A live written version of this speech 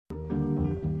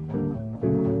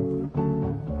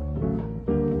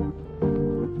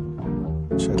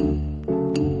culture.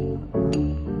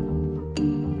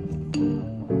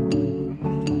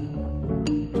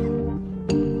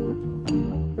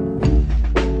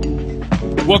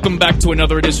 Welcome back to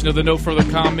another edition of the No Further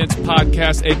Comments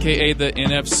podcast, a.k.a. the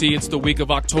NFC. It's the week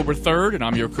of October 3rd, and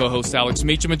I'm your co-host, Alex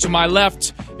Meacham. And to my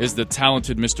left is the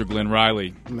talented Mr. Glenn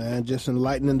Riley. Man, just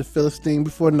enlightening the Philistine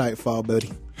before nightfall,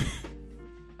 buddy.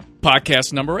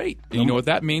 Podcast number 8. And you know what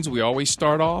that means? We always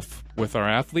start off with our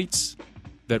athletes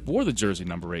that wore the jersey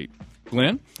number 8.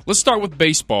 Glenn, let's start with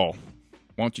baseball.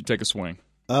 Why don't you take a swing?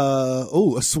 A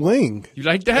swing. You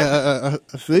like that?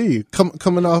 I see you.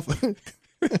 Coming off...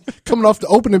 Coming off the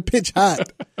opening pitch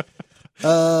hot.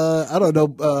 I don't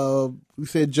know. We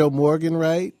said Joe Morgan,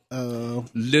 right?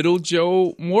 Little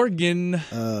Joe Morgan,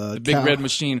 the big red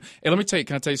machine. Hey, let me tell you,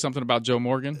 can I tell you something about Joe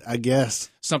Morgan? I guess.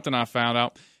 Something I found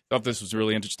out. Thought this was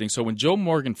really interesting. So when Joe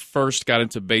Morgan first got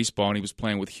into baseball and he was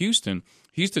playing with Houston,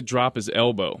 he used to drop his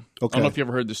elbow. Okay. I don't know if you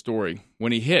ever heard the story.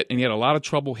 When he hit, and he had a lot of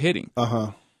trouble hitting.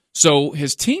 Uh-huh. So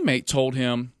his teammate told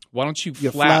him, why don't you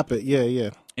flap it?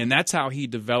 Yeah. And that's how he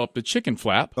developed the chicken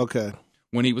flap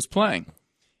when he was playing.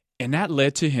 And that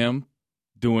led to him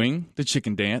doing the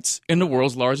chicken dance in the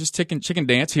world's largest chicken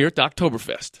dance here at the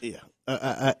Oktoberfest. Yeah,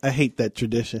 I hate that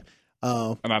tradition.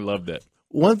 And I love that.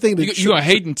 One thing that you're going to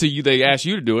hate until they ask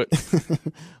you to do it.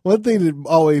 One thing that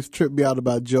always tripped me out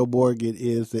about Joe Morgan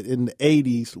is that in the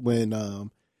 80s when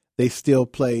they still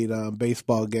played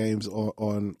baseball games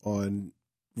on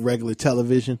regular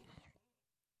television,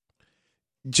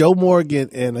 Joe Morgan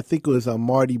and I think it was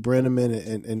Marty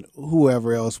Brenneman and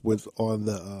whoever else was on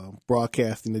the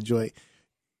broadcasting the joint,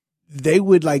 they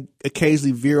would like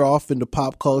occasionally veer off into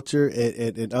pop culture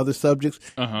and other subjects.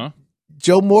 Uh-huh.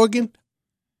 Joe Morgan,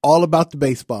 all about the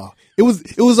baseball. It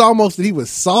was almost that he was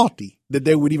salty that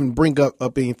they would even bring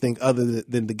up anything other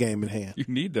than the game in hand. You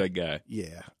need that guy.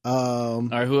 Yeah. All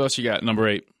right, who else you got? Number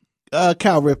 8.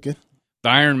 Cal Ripken. The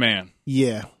Iron Man.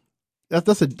 Yeah.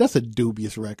 That's a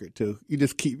dubious record too. You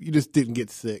just didn't get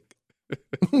sick.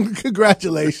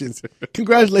 Congratulations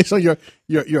on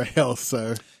your health,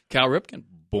 sir. Cal Ripken,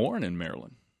 born in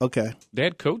Maryland. Okay.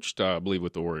 Dad coached, I believe,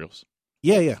 with the Orioles.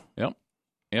 Yeah.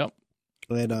 Yep.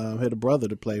 And had a brother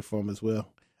to play for him as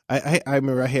well. I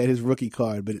remember I had his rookie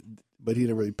card, but he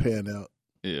didn't really pan out.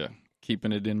 Yeah,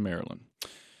 keeping it in Maryland.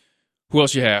 Who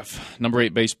else you have? Number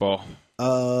 8 baseball.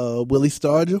 Willie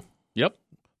Stargell. Yep.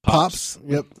 Pops.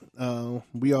 Yep.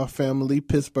 We Are Family,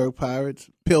 Pittsburgh Pirates,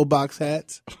 pillbox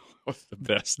hats. What's the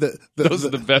best? Those are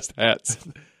the best hats.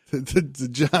 The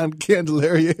John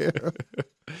Candelaria era.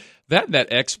 That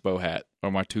Expo hat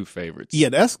are my 2 favorites. Yeah,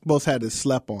 the Expo hat is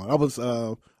slept on. I was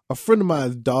a friend of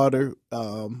mine's daughter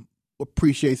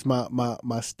appreciates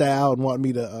my style and wanted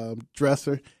me to dress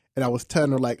her, and I was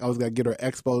telling her like I was gonna get her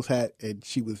Expos hat, and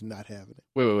she was not having it.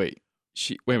 Wait.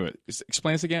 Wait a minute.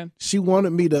 Explain this again. She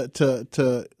wanted me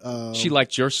to she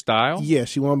liked your style? Yeah,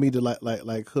 she wanted me to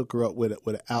like hook her up with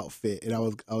an outfit, and I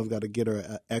was gonna get her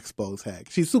an Expos hat.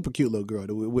 She's a super cute little girl.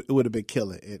 It would have been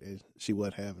killer, and she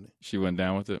wasn't having it. She went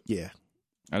down with it. Yeah,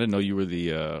 I didn't know you were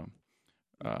the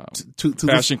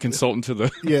fashion consultant to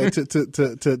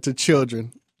the to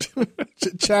children.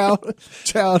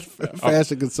 child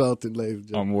fashion consultant, ladies and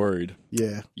gentlemen. I'm worried.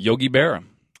 Yeah, Yogi Berra.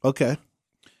 Okay.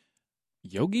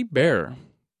 Yogi Berra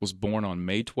was born on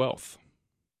May 12th.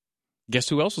 Guess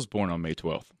who else was born on May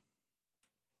 12th?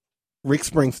 Rick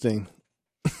Springsteen.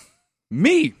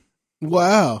 Me.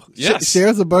 Wow. Yes.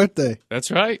 Shares a birthday. That's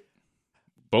right.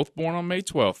 Both born on May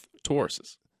 12th.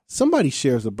 Tauruses. Somebody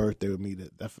shares a birthday with me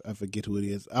that I forget who it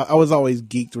is. I was always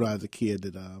geeked when I was a kid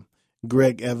that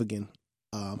Greg Evigan,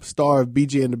 star of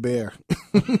BJ and the Bear,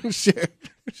 shared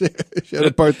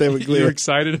a birthday with Glenn. You're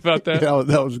excited about that?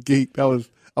 That was geek.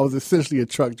 I was essentially a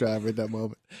truck driver at that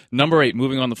moment. Number 8,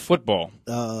 moving on to football.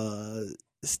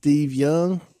 Steve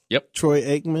Young. Yep. Troy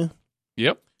Aikman.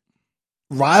 Yep.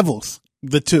 Rivals,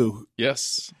 the 2.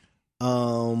 Yes.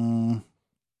 Let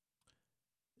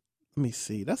me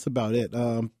see. That's about it.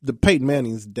 The Peyton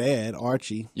Manning's dad,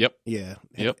 Archie. Yep. Yeah.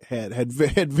 Yep. Had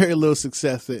very little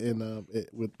success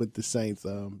with the Saints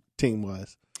team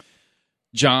wise.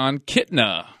 John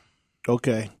Kitna.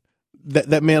 Okay.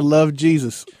 That man loved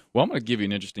Jesus. Well, I'm going to give you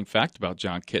an interesting fact about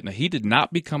John Kitna. He did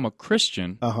not become a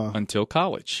Christian until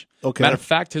college. Okay. Matter of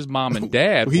fact, his mom and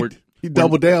dad he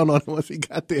doubled down on it once he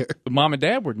got there. Mom and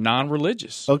dad were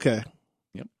non-religious. Okay.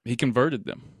 Yep. He converted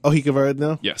them. Oh, he converted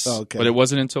them? Yes. Oh, okay. But it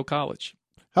wasn't until college.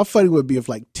 How funny would it be if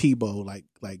like Tebow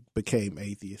like became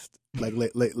atheist? Like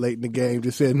late in the game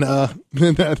just said, nah,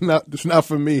 it's not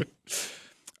for me.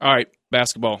 All right,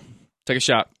 basketball. Take a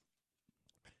shot.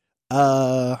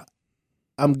 I'm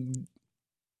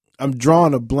I'm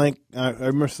drawing a blank. I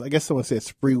remember. I guess someone said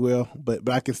Sprewell, but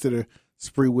I consider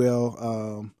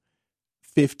Sprewell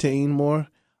 15 more.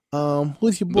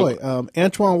 Who's your boy?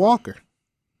 Antoine Walker.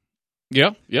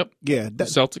 Yeah. Yep. Yeah.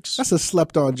 Celtics. That's a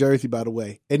slept-on jersey, by the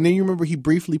way. And then you remember he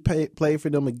briefly played for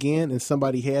them again, and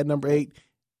somebody had number 8,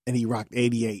 and he rocked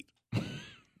 88.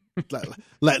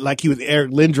 like he was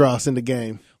Eric Lindros in the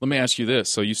game. Let me ask you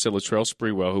this. So you said Latrell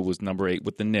Sprewell, who was number 8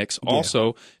 with the Knicks. Yeah.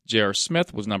 Also, J.R.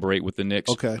 Smith was number 8 with the Knicks.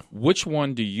 Okay. Which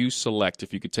one do you select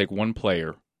if you could take one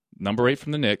player, number 8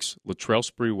 from the Knicks, Latrell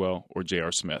Sprewell, or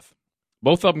J.R. Smith?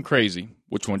 Both of them crazy.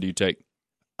 Which one do you take?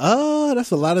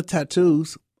 That's a lot of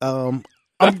tattoos. I'm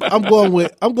going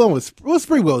with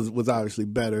Sprewell was obviously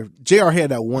better. JR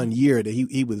had that 1 year that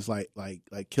he was like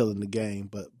killing the game,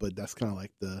 but that's kind of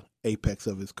like the apex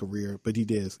of his career. But he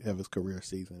did have his career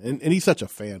season, and he's such a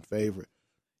fan favorite.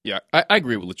 Yeah, I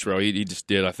agree with Latrell. He just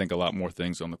did, I think, a lot more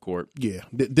things on the court. Yeah,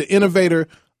 the innovator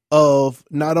of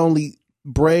not only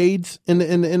braids in the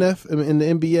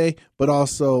NBA, but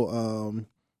also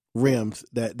rims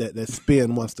that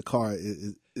spin once the car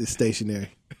is stationary.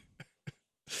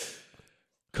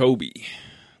 Kobe.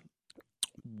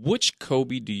 Which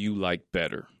Kobe do you like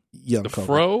better? Young the Kobe.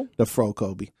 Fro? The Fro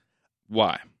Kobe.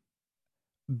 Why?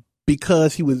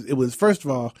 Because it was first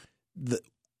of all,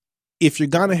 if you're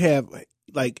gonna have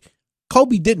like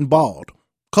Kobe didn't bald.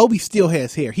 Kobe still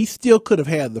has hair. He still could have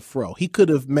had the fro. He could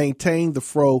have maintained the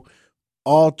fro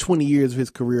all 20 years of his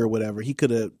career or whatever. He could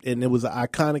have, and it was an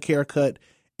iconic haircut.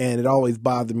 And it always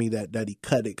bothered me that he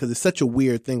cut it because it's such a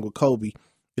weird thing with Kobe.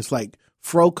 It's like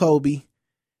Fro Kobe,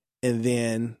 and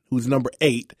then who's number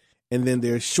 8, and then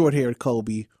there's short-haired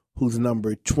Kobe who's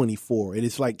number 24. And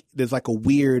it's like there's like a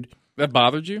weird. That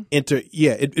bothered you?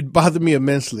 It bothered me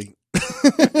immensely.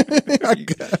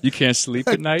 You can't sleep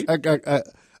at night?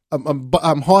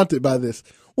 I'm haunted by this.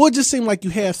 Well, it just seemed like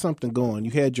you had something going.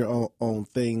 You had your own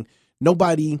thing.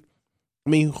 Nobody. I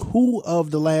mean, who of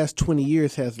the last 20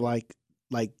 years has like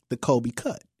the Kobe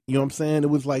cut? You know what I'm saying?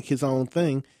 It was like his own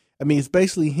thing. I mean, it's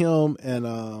basically him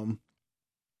and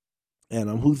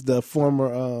who's the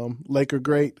former Laker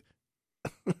great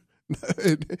in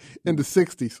the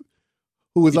 60s?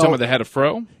 Who was you talking about the head of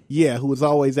fro? Yeah, who was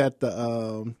always at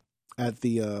the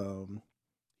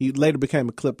he later became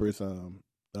a Clippers GM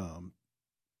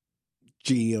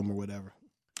or whatever.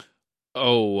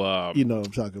 Oh, you know what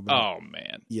I'm talking about. Oh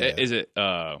man, yeah. Is it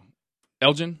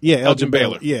Elgin? Yeah, Elgin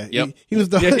Baylor. Yeah, yep. He was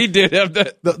the. Yeah, he did have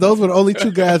that. Those were the only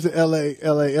two guys in LA.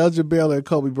 Elgin Baylor and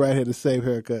Kobe Bryant had the same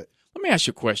haircut. Let me ask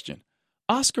you a question.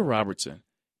 Oscar Robertson,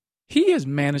 he has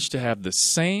managed to have the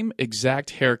same exact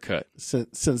haircut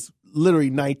since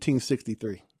literally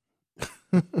 1963.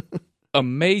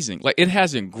 Amazing. Like, it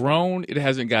hasn't grown. It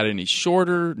hasn't got any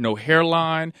shorter, no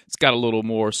hairline. It's got a little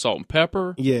more salt and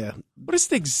pepper. Yeah. But it's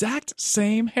the exact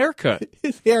same haircut.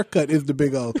 His haircut is the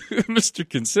big O. Mr.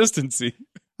 Consistency.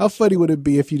 How funny would it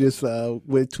be if you just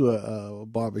went to a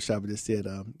barbershop and just said,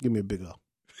 give me a big O?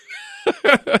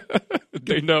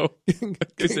 They know.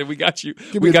 They said, we got you.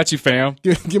 We got you, fam.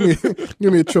 Give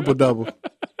me a triple double.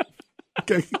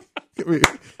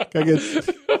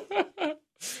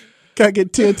 Can I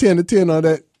get 10, 10, and 10 on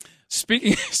that?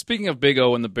 Speaking of Big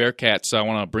O and the Bearcats, I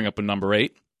want to bring up a number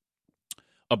 8.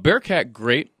 A Bearcat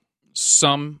great.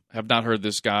 Some have not heard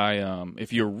this guy.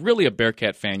 If you're really a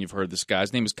Bearcat fan, you've heard this guy.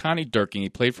 His name is Connie Durkin. He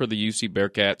played for the UC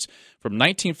Bearcats from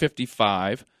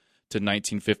 1955 to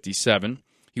 1957.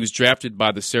 He was drafted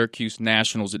by the Syracuse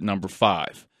Nationals at number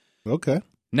 5. Okay.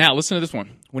 Now, listen to this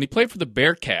one. When he played for the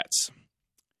Bearcats,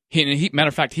 matter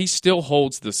of fact, he still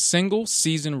holds the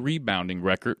single-season rebounding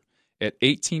record at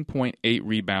 18.8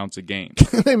 rebounds a game.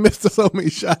 They missed so many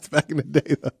shots back in the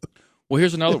day, though. Well,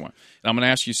 here's another one. And I'm going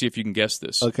to ask you to see if you can guess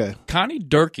this. Okay. Connie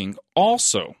Durkin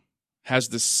also has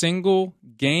the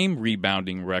single-game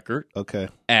rebounding record. Okay.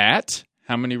 At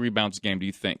how many rebounds a game do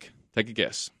you think? Take a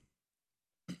guess.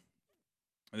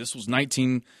 This is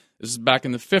back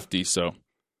in the 50s, so.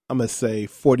 I'm going to say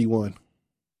 41. A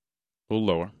little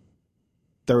lower.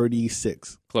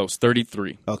 36. Close,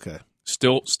 33. Okay.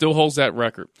 Still holds that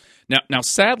record. Now,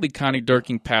 sadly, Connie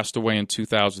Durkin passed away in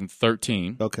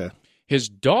 2013. Okay. His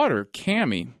daughter,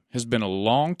 Cammie, has been a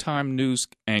longtime news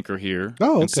anchor here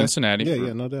in Cincinnati.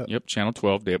 Yeah, no doubt. Yep, Channel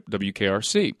 12,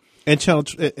 WKRC.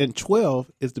 And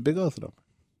 12 is the Big O's number.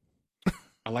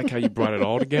 I like how you brought it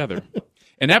all together.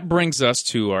 And that brings us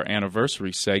to our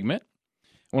anniversary segment.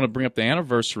 I want to bring up the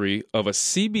anniversary of a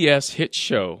CBS hit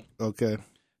show. Okay.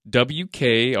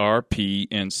 WKRP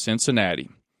in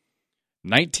Cincinnati.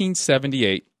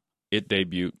 1978, it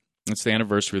debuted. It's the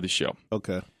anniversary of the show.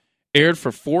 Okay. Aired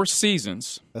for 4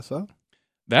 seasons. That's all?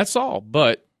 That's all.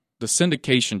 But the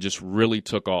syndication just really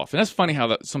took off. And that's funny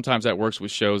how sometimes that works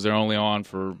with shows. They're only on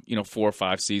for 4 or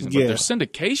 5 seasons, but their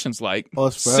syndication's like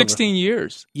 16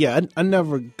 years. Yeah, I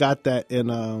never got that in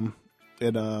oh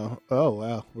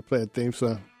wow, we're playing a theme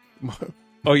song.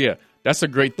 Oh yeah, that's a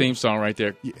great theme song right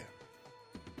there. Yeah.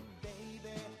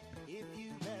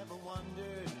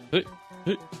 Hey,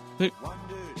 hey, hey.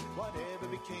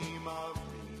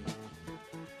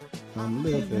 I'm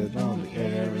living on the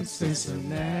air in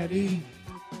Cincinnati.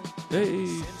 Hey.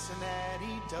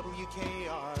 Cincinnati,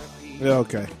 WKRP. Yeah,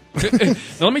 okay.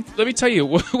 Now, let me tell you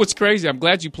what's crazy. I'm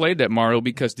glad you played that, Mario,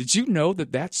 because did you know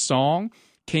that song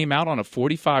came out on a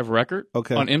 45 record?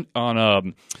 Okay.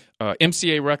 On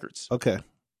MCA Records. Okay.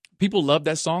 People love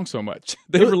that song so much.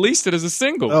 They released it as a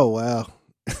single. Oh, wow.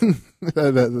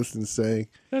 That's insane.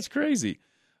 That's crazy.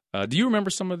 Do you remember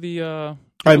some of the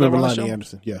I remember Lonnie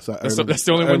Anderson. Yes. That's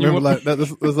the only one you remember?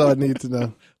 That's all I need to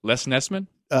know. Les Nessman?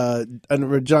 I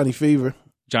remember Johnny Fever.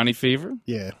 Johnny Fever?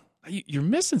 Yeah. You're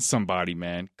missing somebody,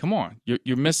 man. Come on.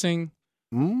 You're missing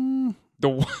Mm.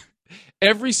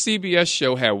 Every CBS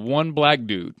show had one black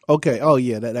dude. Okay. Oh,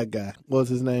 yeah, that guy. What was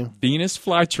his name? Venus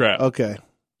Flytrap. Okay.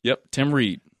 Yep, Tim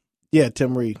Reed. Yeah,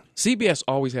 Tim Reed. CBS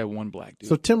always had one black dude.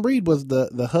 So Tim Reed was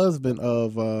the husband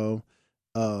of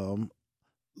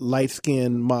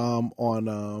light-skinned mom on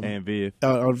And Viv.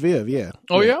 on Viv, yeah.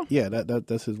 Oh, yeah? Yeah,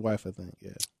 that's his wife, I think,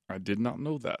 yeah. I did not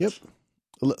know that. Yep.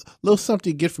 A little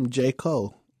something you get from J.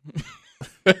 Cole.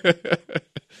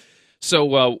 So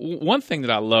one thing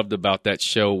that I loved about that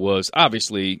show was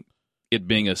obviously it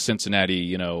being a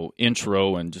Cincinnati,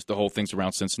 intro and just the whole thing's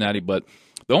around Cincinnati. But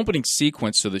the opening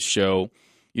sequence of the show,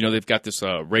 they've got this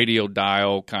radio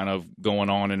dial kind of going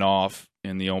on and off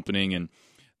in the opening, and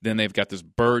then they've got this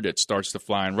bird that starts to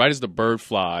fly, and right as the bird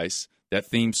flies, that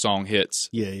theme song hits.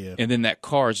 Yeah. And then that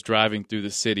car is driving through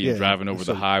the city and driving over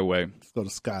the highway. Let's go to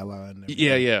Skyline.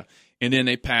 Yeah. And then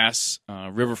they pass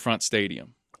Riverfront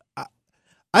Stadium.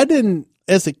 I didn't,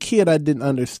 as a kid, I didn't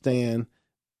understand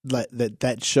like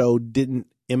that show didn't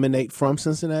emanate from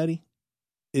Cincinnati.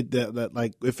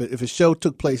 Like if a show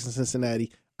took place in Cincinnati,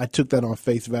 I took that on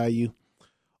face value.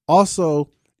 Also,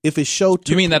 if a show took,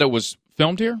 You mean that it was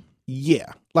filmed here?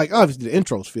 Yeah, like obviously the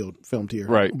intro's filmed here,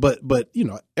 right? But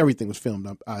everything was filmed,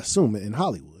 I assume, in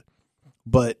Hollywood.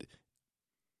 But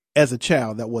as a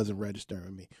child, that wasn't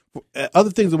registering me. Other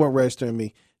things that weren't registering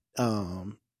me,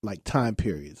 like time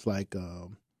periods, like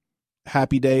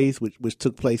Happy Days, which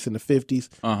took place in the 50s.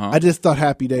 I just thought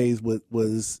Happy Days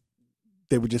was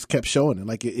they were just kept showing it,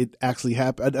 like it actually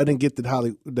happened. I didn't get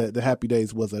that the Happy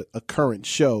Days was a current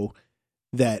show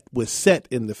that was set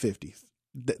in the 50s.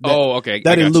 Okay.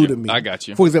 That eluded me. I got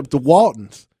you. For example, the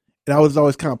Waltons. And I was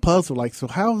always kind of puzzled, like, so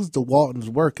how does the Waltons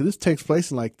work? Because this takes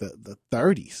place in, like, the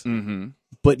 30s. Mm-hmm.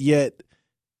 But yet,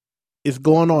 it's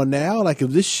going on now? Like,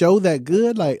 is this show that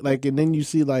good? Like, and then you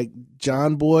see, like,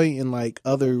 John Boy and, like,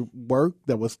 other work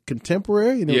that was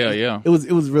contemporary. And Yeah. It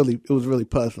was really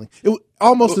puzzling. It was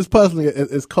almost as puzzling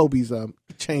as Kobe's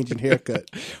change in haircut.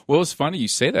 Well, it's funny you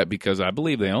say that because I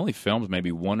believe they only filmed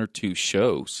maybe 1 or 2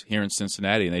 shows here in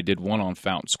Cincinnati, and they did one on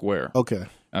Fountain Square. Okay.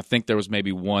 I think there was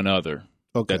maybe one other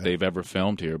that they've ever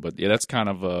filmed here. But, yeah, that's kind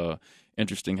of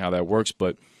interesting how that works.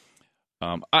 But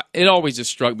it always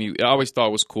just struck me. I always thought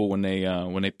it was cool when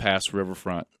they passed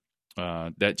Riverfront,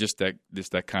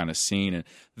 that kind of scene. And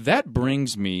that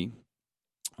brings me,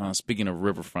 speaking of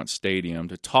Riverfront Stadium,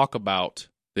 to talk about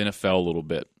the NFL a little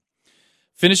bit.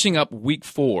 Finishing up week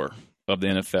 4 of the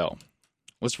NFL.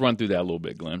 Let's run through that a little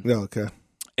bit, Glenn. Yeah, okay.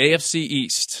 AFC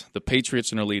East, the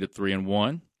Patriots in their lead at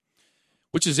 3-1,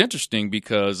 which is interesting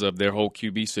because of their whole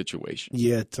QB situation.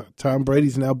 Yeah, Tom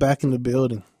Brady's now back in the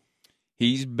building.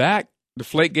 He's back. The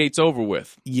Deflategate's over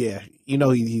with. Yeah,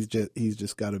 he's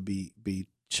just got to be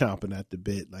chomping at the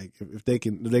bit. Like if they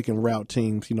can route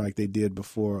teams, like they did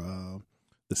before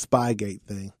the Spygate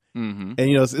thing. Mm-hmm. And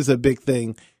it's a big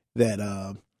thing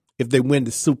that if they win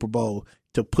the Super Bowl,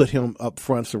 to put him up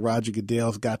front, so Roger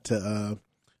Goodell's got to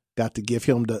give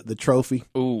him the trophy.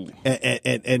 Ooh,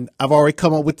 and I've already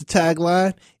come up with the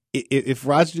tagline. If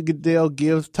Roger Goodell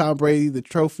gives Tom Brady the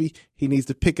trophy, he needs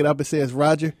to pick it up and says,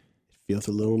 "Roger, it feels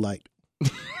a little light."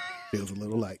 Feels a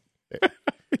little light.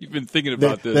 You've been thinking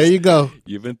about this. There you go.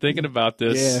 You've been thinking about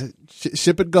this. Yeah,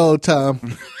 ship it gold,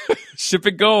 Tom. Ship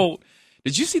it gold.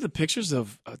 Did you see the pictures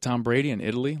of Tom Brady in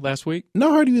Italy last week?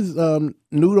 No, I heard he was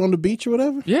nude on the beach or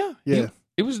whatever. Yeah. Yeah.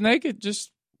 He was naked,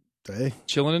 just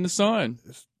chilling in the sun.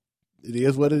 It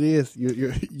is what it is.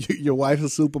 Your wife's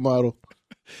a supermodel.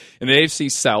 In the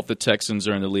AFC South, the Texans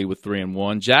are in the lead with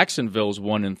 3-1. Jacksonville's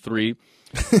 1-3.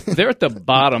 They're at the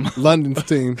bottom. London's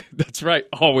team. That's right.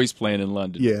 Always playing in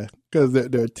London. Yeah, because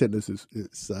their attendance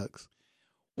it sucks.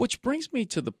 Which brings me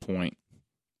to the point,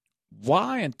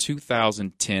 why in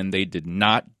 2010 they did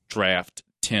not draft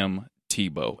Tim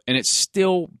Tebow? And it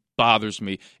still bothers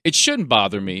me. It shouldn't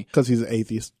bother me. Because he's an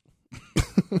atheist.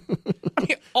 I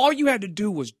mean, all you had to do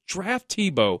was draft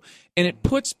Tebow, and it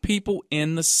puts people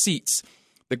in the seats.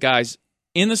 The guy's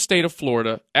in the state of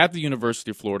Florida, at the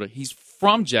University of Florida. He's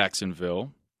from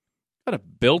Jacksonville. Got a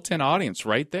built-in audience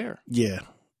right there. Yeah.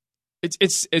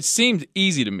 It seemed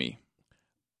easy to me.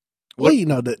 Well, you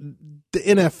know, the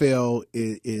NFL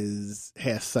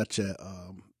has such a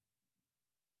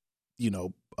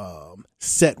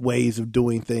set ways of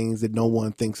doing things that no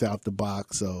one thinks out the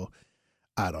box. So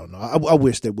I don't know. I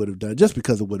wish they would have done it just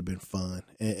because it would have been fun.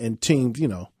 And teams, you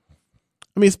know,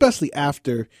 I mean, especially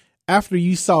after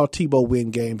you saw Tebow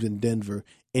win games in Denver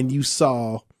and you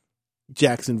saw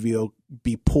Jacksonville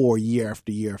be poor year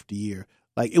after year after year,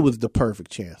 like it was the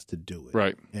perfect chance to do it.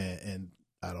 Right. And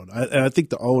I don't know. And I think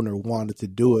the owner wanted to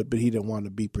do it, but he didn't want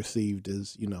to be perceived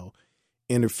as, you know,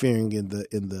 interfering in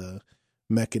the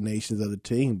machinations of the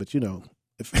team. But, you know,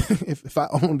 if I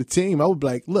owned the team, I would be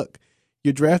like, look,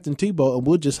 you're drafting Tebow and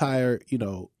we'll just hire, you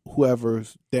know,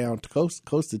 whoever's down to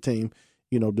coach the team,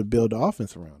 you know, to build the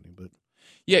offense around him. But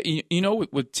yeah, you know,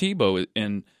 with Tebow,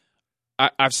 and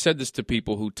I've said this to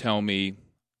people who tell me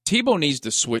Tebow needs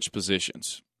to switch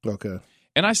positions. Okay.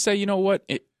 And I say, you know what?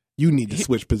 You need to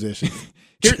switch positions.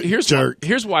 Here's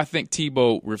why I think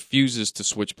Tebow refuses to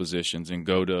switch positions and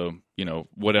go to, you know,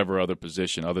 whatever other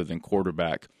position other than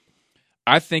quarterback.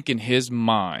 I think in his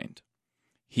mind,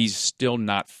 he's still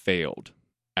not failed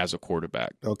as a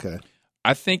quarterback. Okay.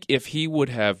 I think if he would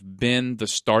have been the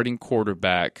starting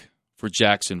quarterback for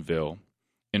Jacksonville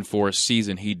and for a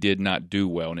season he did not do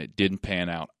well and it didn't pan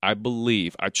out, I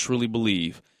truly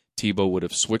believe Tebow would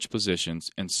have switched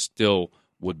positions and still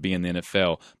would be in the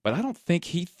NFL. But I don't think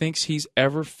he thinks he's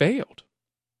ever failed.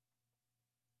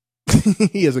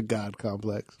 He has a God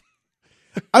complex.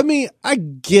 I mean, I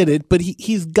get it, but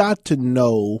he's got to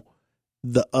know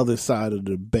the other side of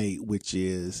the debate, which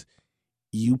is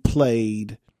you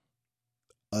played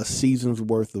a season's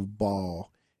worth of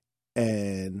ball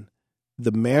and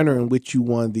the manner in which you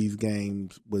won these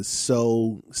games was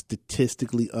so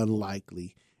statistically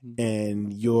unlikely,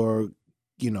 and your,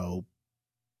 you know,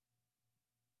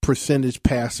 percentage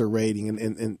passer rating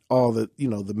and all the, you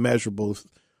know, the measurables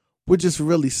were just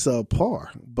really subpar.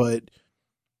 But,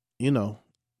 you know,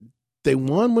 they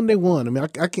won when they won. I mean,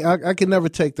 I can never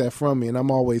take that from me, and I'm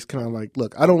always kind of like,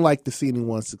 look, I don't like to see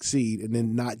anyone succeed and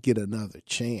then not get another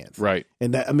chance. Right.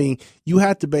 And that, I mean, you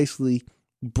had to basically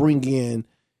bring in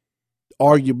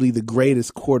arguably the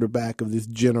greatest quarterback of this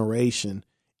generation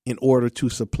in order to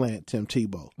supplant Tim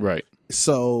Tebow. Right.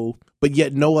 So, but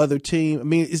yet no other team. I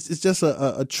mean, it's just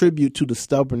a tribute to the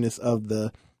stubbornness of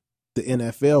the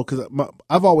NFL. Because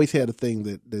I've always had a thing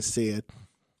that said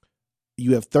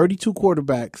you have 32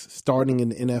 quarterbacks starting in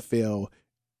the NFL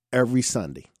every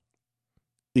Sunday,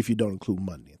 if you don't include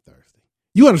Monday and Thursday.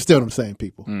 You understand what I'm saying,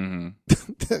 people?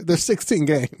 Mm-hmm. There's 16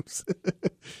 games.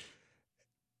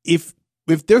 If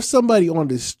there's somebody on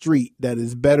the street that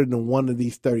is better than one of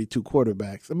these 32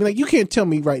 quarterbacks, I mean, like, you can't tell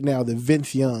me right now that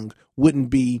Vince Young wouldn't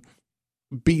beat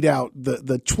out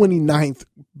the 29th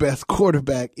best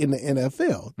quarterback in the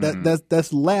NFL.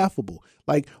 That's laughable.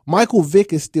 Like, Michael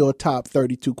Vick is still a top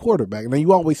 32 quarterback. Now,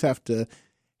 you always have to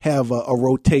have a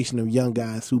rotation of young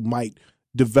guys who might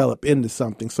develop into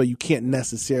something, so you can't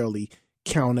necessarily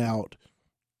count out,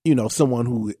 you know, someone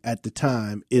who at the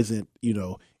time isn't, you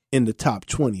know, in the top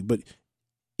 20. But,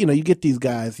 you know, you get these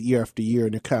guys year after year,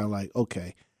 and they're kind of like,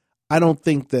 okay, I don't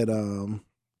think that,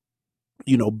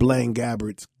 you know, Blaine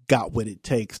Gabbert's got what it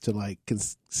takes to, like,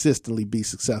 consistently be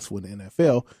successful in the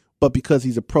NFL. But because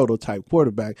he's a prototype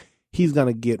quarterback, he's going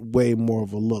to get way more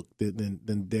of a look than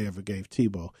they ever gave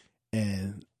Tebow.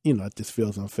 And, you know, it just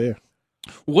feels unfair.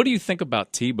 What do you think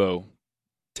about Tebow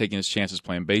taking his chances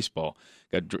playing baseball?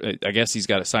 I guess he's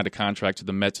got signed a contract to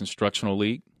the Mets Instructional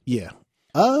League. Yeah.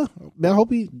 I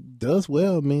hope he does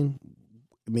well. I mean,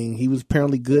 he was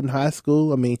apparently good in high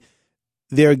school. I mean,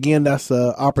 there again, that's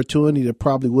an opportunity that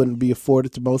probably wouldn't be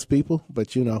afforded to most people.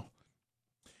 But, you know,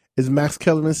 as Max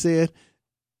Kellerman said,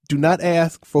 do not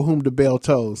ask for whom the bell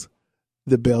tolls.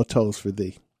 The bell tolls for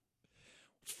thee.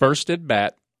 First at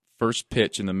bat, first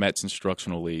pitch in the Mets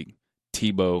Instructional League,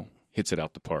 Tebow hits it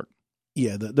out the park.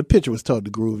 Yeah, the pitcher was told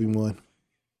to groove him one.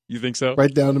 You think so?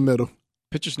 Right down the middle.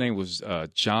 Pitcher's name was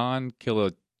John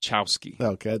Kilachowski.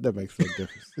 Okay, that makes no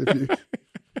difference.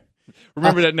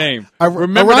 Remember that name.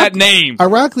 Remember that name.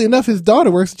 Ironically enough, his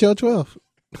daughter works at Channel 12.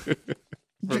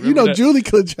 You know, Jolie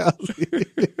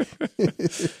Kilachowski.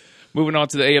 Moving on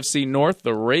to the AFC North,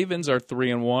 the Ravens are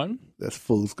 3-1. That's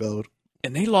fool's gold.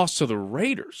 And they lost to the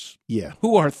Raiders. Yeah.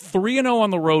 Who are 3-0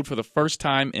 on the road for the first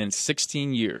time in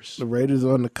 16 years. The Raiders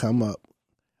are on the come up.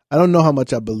 I don't know how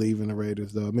much I believe in the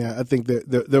Raiders, though. I mean, I think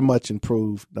they're much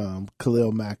improved.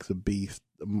 Khalil Mack's a beast.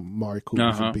 Amari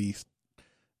Cooper's a beast.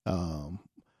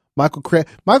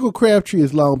 Michael Crabtree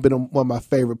has long been one of my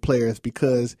favorite players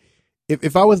because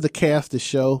if I was to cast a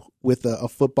show with a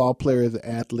football player as an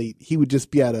athlete, he would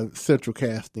just be out of central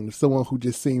casting. Someone who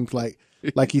just seems like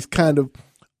he's kind of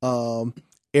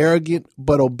arrogant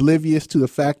but oblivious to the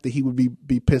fact that he would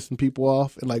be pissing people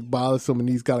off and like bothersome, and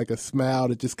he's got like a smile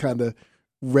that just kind of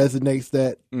resonates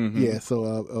that. Mm-hmm. Yeah,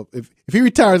 so if he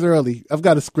retires early, I've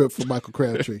got a script for Michael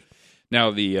Crabtree. Now,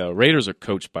 the Raiders are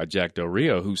coached by Jack Del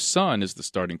Rio, whose son is the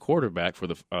starting quarterback for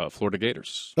the Florida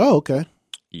Gators. Oh, okay.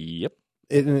 Yep.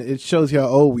 It shows you how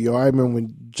old we are. I remember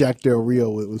when Jack Del Rio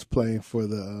was playing for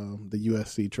the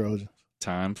USC Trojans.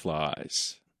 Time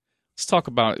flies. Let's talk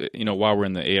about, while we're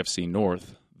in the AFC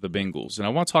North, the Bengals. And I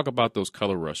want to talk about those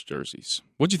color rush jerseys.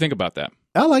 What'd you think about that?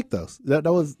 I like those. That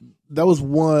was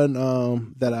one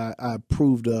that I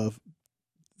approved of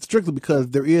strictly because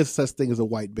there is such thing as a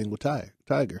white Bengal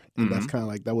tiger. And that's kind of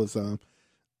like, that was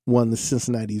one of the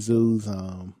Cincinnati Zoo's,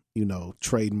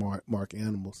 trademark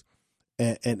animals.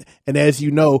 And as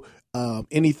you know,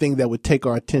 anything that would take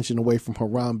our attention away from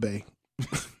Harambe.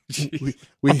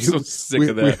 I'm so sick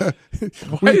of that.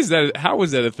 Why is that? How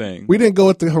was that a thing? We didn't go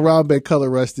with the Harambe color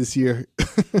rush this year.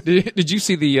 Did you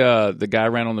see the guy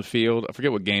ran on the field? I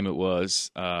forget what game it was.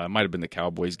 It might have been the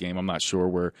Cowboys game. I'm not sure.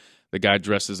 Where the guy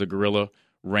dressed as a gorilla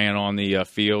ran on the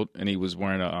field, and he was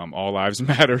wearing a All Lives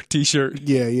Matter T-shirt.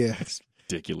 Yeah. It's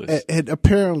ridiculous. And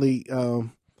apparently,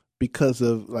 because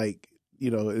of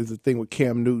is a thing with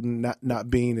Cam Newton not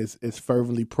being as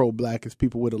fervently pro-black as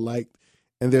people would have liked.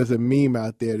 And there's a meme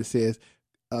out there that says,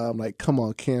 come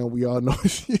on, Cam, we all know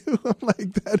it's you. I'm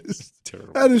like, that is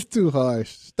terrible. That is too harsh.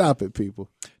 Stop it, people.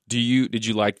 Did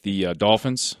you like the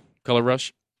Dolphins color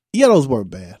rush? Yeah, those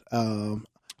weren't bad.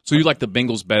 So you like the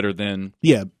Bengals better than?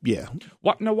 Yeah.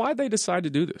 Why'd they decide to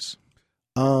do this?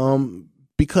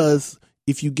 Because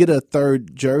if you get a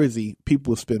third jersey,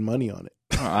 people will spend money on it.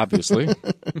 Obviously.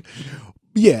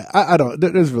 Yeah, I don't.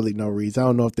 There's really no reason. I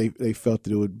don't know if they felt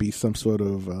that it would be some sort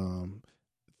of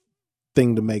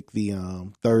thing to make the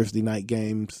Thursday night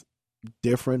games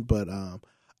different, but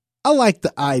I like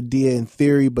the idea in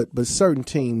theory. But certain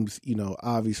teams,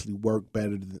 obviously work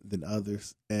better than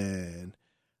others, and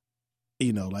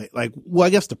I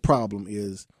guess the problem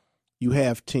is you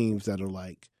have teams that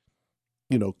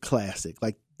are classic,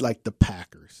 like the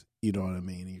Packers. You know what I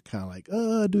mean? And you're kind of like,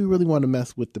 do we really want to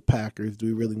mess with the Packers? Do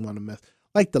we really want to mess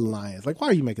like the Lions? Like, why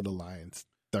are you making the Lions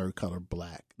third color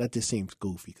black? That just seems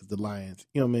goofy because the Lions,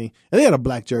 you know what I mean? And they had a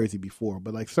black jersey before,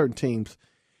 but like certain teams,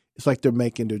 it's like they're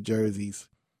making their jerseys.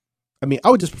 I mean,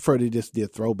 I would just prefer they just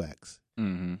did throwbacks.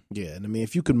 Mm-hmm. Yeah, and I mean,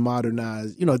 if you can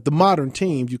modernize, the modern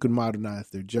teams, you can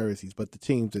modernize their jerseys, but the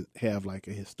teams that have like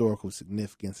a historical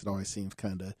significance, it always seems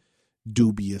kind of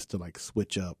dubious to like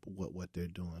switch up what they're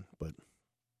doing, but.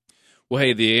 Well,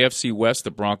 hey, the AFC West,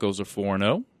 the Broncos are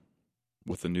 4-0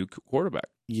 with a new quarterback.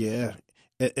 Yeah,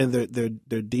 and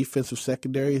their defensive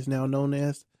secondary is now known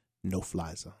as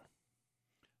no-fly zone.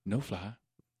 No-fly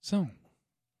zone.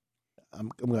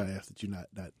 I'm going to ask that you not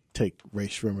take Ray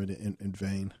Shrimmer in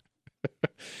vain.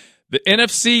 The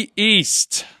NFC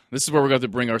East. This is where we're going to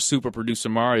bring our super producer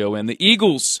Mario in. The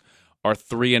Eagles are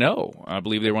 3-0. I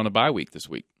believe they were on a bye week this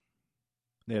week.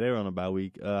 Yeah, they were on a bye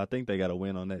week. I think they got a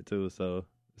win on that too, so.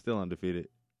 Still undefeated.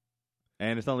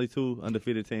 And it's only 2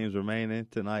 undefeated teams remaining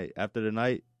tonight. After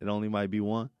tonight, it only might be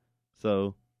 1.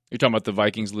 So you're talking about the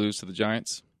Vikings lose to the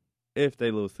Giants? If they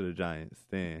lose to the Giants,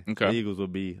 then the Eagles will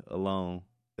be alone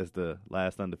as the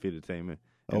last undefeated team in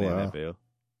the NFL.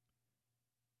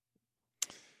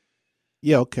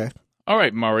 Yeah, okay. All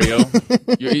right, Mario.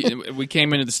 We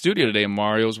came into the studio today, and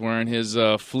Mario's wearing his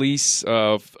fleece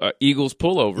Eagles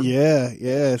pullover.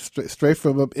 Yeah, straight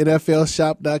from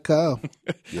NFLshop.com.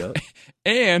 Yep.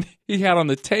 And he had on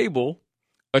the table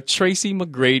a Tracy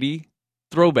McGrady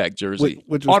throwback jersey,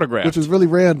 which autographed. Which was really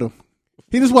random.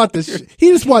 He just wanted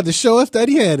to show us that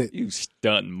he had it. You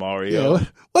stunned, Mario. Yeah.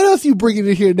 What else you bringing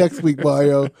in here next week,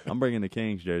 Mario? I'm bringing the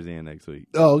Kings jersey in next week.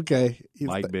 Oh, okay.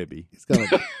 Mike Bibby. He's gonna.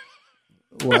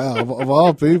 Wow, of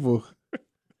all people.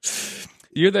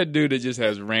 You're that dude that just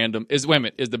has random. Is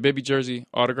the Bibby jersey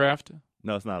autographed?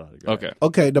 No, it's not autographed.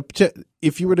 Okay.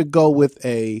 If you were to go with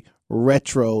a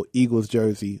retro Eagles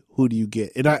jersey, who do you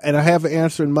get? And I have an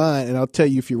answer in mind, and I'll tell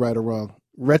you if you're right or wrong.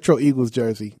 Retro Eagles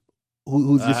jersey.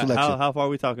 Who's your selection? How far are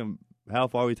we talking? How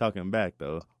far are we talking back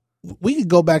though? we could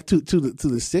go back to the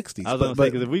 60s. I was going to say,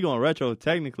 because if we going retro,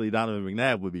 technically Donovan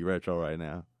McNabb would be retro right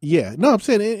now. Yeah, no, I'm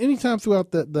saying anytime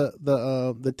throughout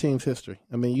the team's history.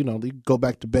 I mean, you go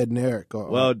back to Bednarik.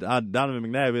 Donovan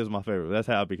McNabb is my favorite. That's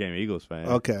how I became an Eagles fan.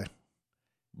 Okay.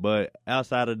 But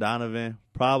outside of Donovan,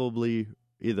 probably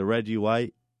either Reggie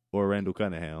White or Randall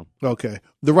Cunningham. Okay.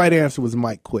 The right answer was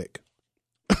Mike Quick.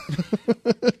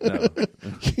 No.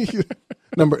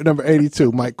 number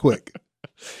 82, Mike Quick.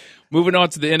 Moving on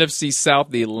to the NFC South,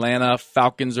 the Atlanta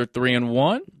Falcons are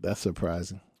 3-1. That's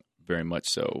surprising. Very much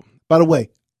so. By the way,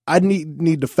 I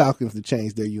need the Falcons to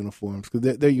change their uniforms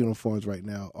because their uniforms right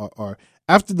now are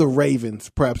after the Ravens,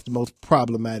 perhaps the most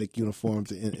problematic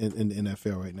uniforms in the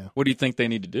NFL right now. What do you think they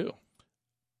need to do?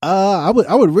 I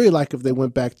would really like if they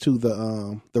went back to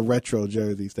the retro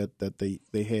jerseys that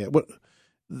they had. What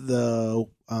the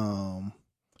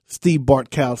Steve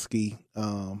Bartkowski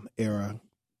era,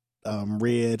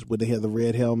 red, where they had the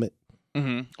red helmet.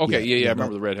 Mm-hmm. Okay, yeah, I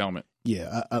remember the red helmet.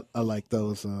 Yeah, I like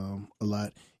those a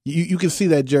lot. You can see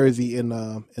that jersey in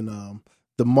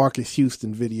the Marcus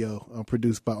Houston video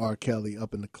produced by R. Kelly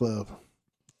up in the club.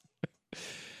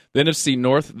 The NFC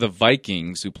North, the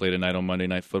Vikings, who play tonight on Monday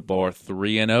Night Football, are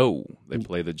 3-0. They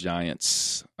play the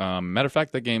Giants. Matter of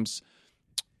fact, that game's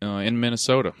in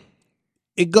Minnesota.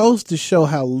 It goes to show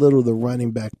how little the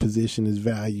running back position is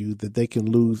valued, that they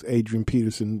can lose Adrian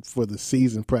Peterson for the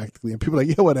season practically. And people are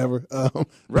like, yeah, whatever.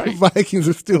 Right. The Vikings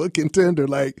are still a contender.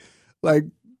 Like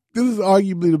this is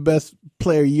arguably the best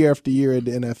player year after year in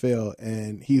the NFL,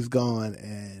 and he's gone,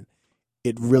 and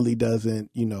it really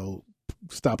doesn't,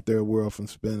 stop their world from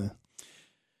spinning.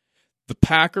 The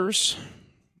Packers.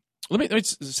 Let me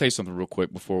say something real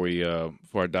quick before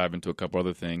I dive into a couple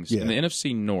other things. Yeah. In the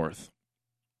NFC North,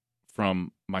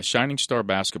 from my Shining Star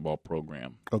basketball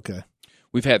program, Okay.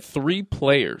 we've had 3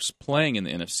 players playing in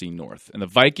the NFC North. And the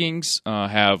Vikings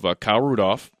have Kyle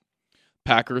Rudolph.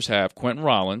 Packers have Quentin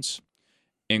Rollins.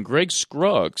 And Greg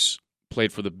Scruggs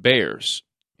played for the Bears.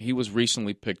 He was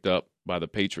recently picked up by the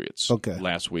Patriots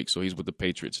last week, so he's with the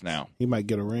Patriots now. He might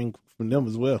get a ring from them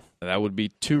as well. That would be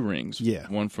 2 rings. Yeah.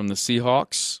 One from the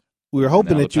Seahawks. We were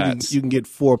hoping that Pats. you can get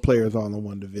 4 players on in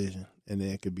one division, and then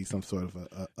it could be some sort of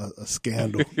a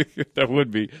scandal. That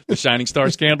would be the Shining Star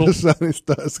scandal. The Shining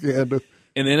Star scandal.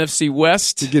 In the NFC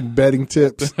West, You're getting betting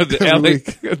tips.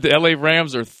 the LA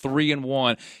Rams are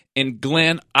 3-1. And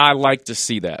Glenn, I like to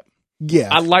see that. Yeah.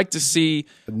 I like to see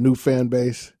a new fan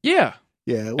base. Yeah.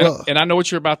 Yeah. Well, and I know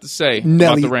what you're about to say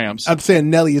Nelly, about the Rams. I'm saying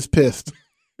Nelly is pissed.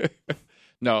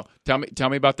 No, tell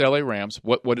me about the LA Rams.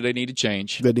 What do they need to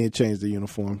change? They need to change their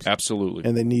uniforms. Absolutely.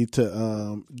 And they need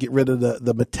to get rid of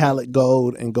the metallic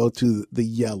gold and go to the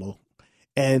yellow.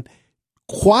 And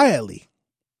quietly,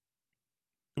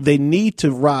 they need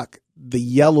to rock the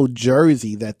yellow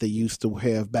jersey that they used to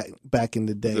have back in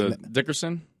the day. The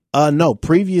Dickerson? No,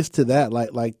 previous to that,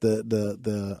 like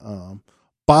the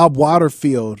Bob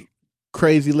Waterfield,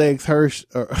 Crazy Legs Hirsch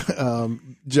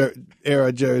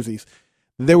era jerseys.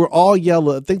 They were all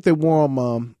yellow. I think they wore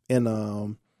them in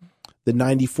the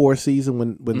 '94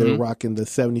 season when they were rocking the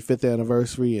 75th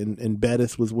anniversary, and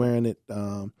Bettis was wearing it.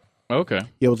 Okay,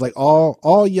 yeah, it was like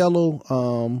all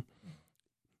yellow,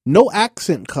 no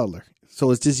accent color. So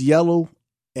it's just yellow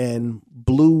and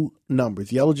blue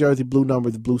numbers, yellow jersey, blue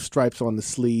numbers, blue stripes on the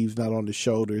sleeves, not on the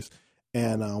shoulders,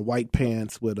 and white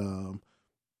pants with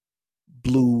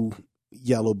blue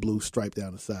stripe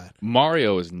down the side.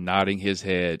 Mario is nodding his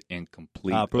head in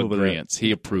complete agreement.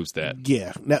 He approves that.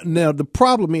 Yeah. Now the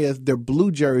problem is their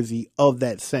blue jersey of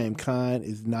that same kind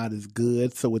is not as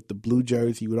good. So with the blue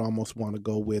jersey, you would almost want to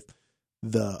go with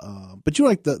but you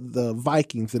like the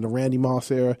Vikings in the Randy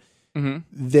Moss era. Mm-hmm.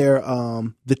 Their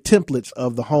the templates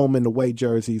of the home and away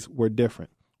jerseys were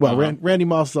different. Well, Randy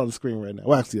Moss is on the screen right now.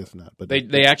 Well, actually, that's not. But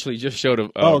they actually just showed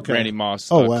a Randy Moss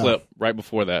clip right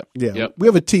before that. Yeah, yep. We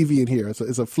have a TV in here. It's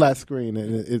a flat screen,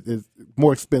 and it's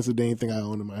more expensive than anything I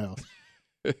own in my house.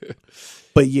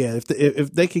 But yeah,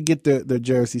 if they could get their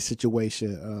jersey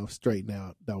situation straightened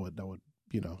out, that would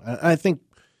I think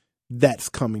that's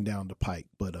coming down the pike.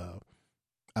 But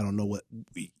I don't know what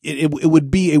it would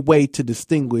be a way to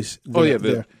distinguish.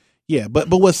 Yeah, but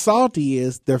what's salty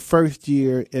is their first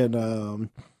year in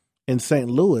St.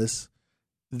 Louis,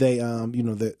 they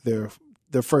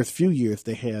their first few years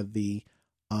they had the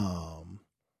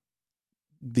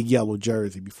yellow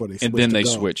jersey before they switched. And then they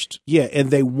switched. Yeah,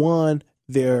 and they won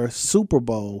their Super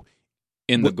Bowl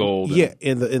in the gold. Yeah,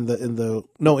 in the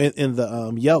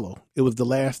yellow. It was the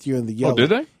last year in the yellow. Oh, did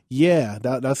they? Yeah,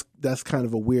 that's kind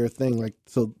of a weird thing. Like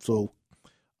so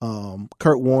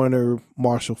Kurt Warner,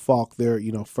 Marshall Faulk, their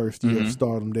first year of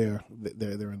stardom there.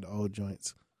 They're in the old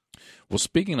joints. Well,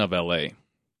 speaking of LA,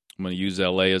 I'm going to use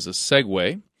L.A. as a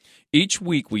segue. Each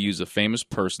week, we use a famous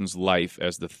person's life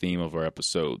as the theme of our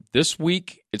episode. This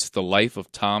week, it's the life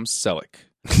of Tom Selleck,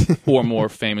 or more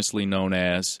famously known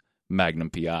as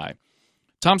Magnum P.I.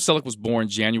 Tom Selleck was born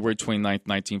January 29th,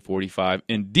 1945,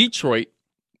 in Detroit,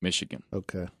 Michigan.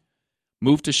 Okay.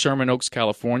 Moved to Sherman Oaks,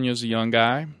 California as a young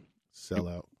guy. Sell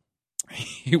out.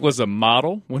 He was a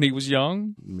model when he was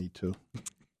young. Me too.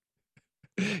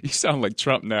 You sound like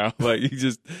Trump now. Like you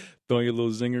just throwing your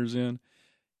little zingers in.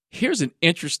 Here's an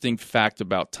interesting fact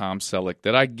about Tom Selleck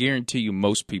that I guarantee you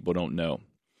most people don't know.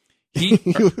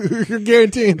 You're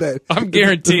guaranteeing that. I'm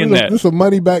guaranteeing that. This a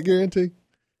money back guarantee?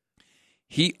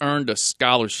 He earned a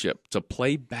scholarship to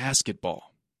play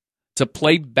basketball.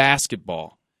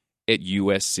 At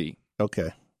USC. Okay.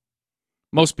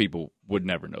 Most people would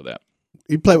never know that.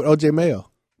 He played with O.J.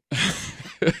 Mayo.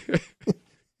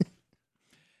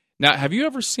 Now, have you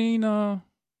ever seen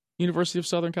University of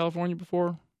Southern California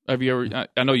before? Have you ever?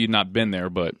 I know you've not been there,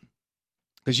 but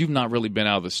because you've not really been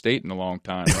out of the state in a long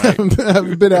time, right?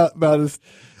 I've been out about this.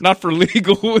 Not for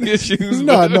legal issues.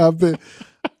 No, I've been.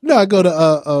 No, I go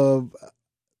to.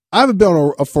 I haven't been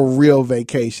on a for real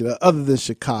vacation other than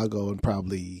Chicago, and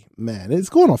probably it's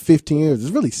going on 15 years.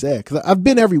 It's really sad because I've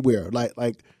been everywhere. Like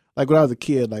when I was a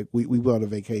kid, like we went on a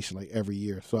vacation like every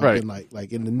year. So I've been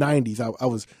like in the 90s. I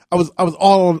was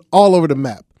all over the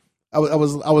map. I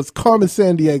was Carmen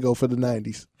San Diego for the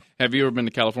 90s. Have you ever been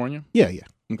to California? Yeah.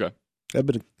 Okay.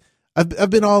 I've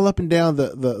been all up and down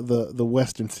the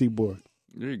western seaboard.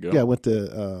 There you go. Yeah, I went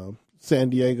to San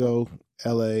Diego,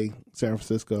 L.A., San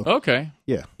Francisco. Okay.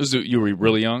 Yeah. You were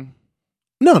really young?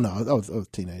 No, I was a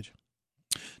teenager.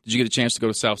 Did you get a chance to go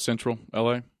to South Central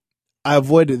L.A.? I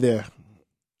avoided there.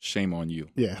 Shame on you.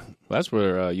 Yeah. Well, that's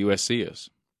where USC is.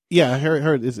 Yeah, I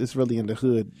heard it's really in the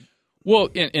hood. Well,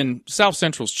 in South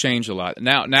Central's changed a lot.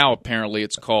 Now apparently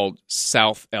it's called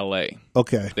South L.A.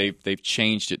 Okay. They've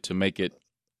changed it to make it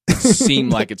seem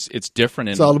like it's different.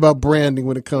 It's all about branding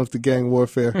when it comes to gang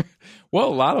warfare. Well,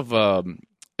 a lot of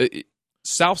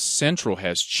South Central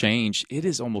has changed. It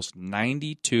is almost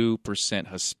 92%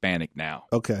 Hispanic now.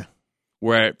 Okay.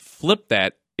 Where I flipped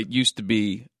that, it used to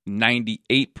be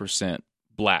 98%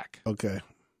 black. Okay.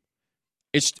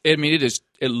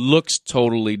 It looks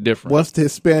totally different. Once the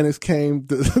Hispanics came,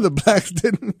 the blacks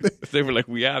didn't. They were like,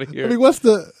 "We out of here." I mean, what's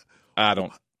the? I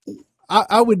don't.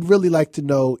 I would really like to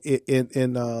know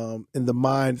in the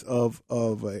minds of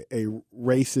a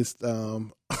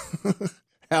racist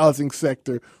housing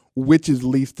sector, which is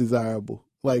least desirable.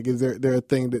 Like, is there a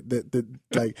thing that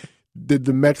like did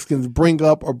the Mexicans bring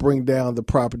up or bring down the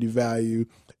property value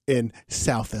in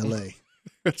South LA?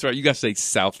 That's right. You got to say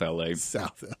South LA.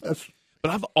 South LA. But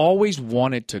I've always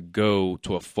wanted to go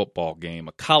to a football game,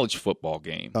 a college football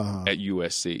game at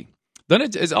USC. Then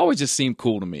it's always just seemed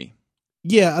cool to me.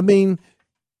 Yeah, I mean,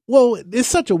 well, it's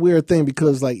such a weird thing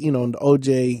because, like, in the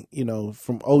OJ,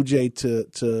 from OJ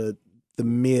to the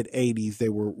mid '80s, they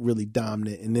were really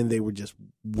dominant, and then they were just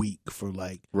weak for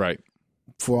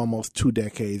for almost 2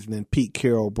 decades, and then Pete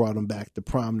Carroll brought them back to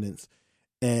prominence.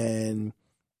 And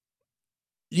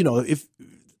if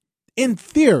in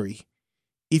theory,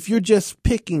 if you're just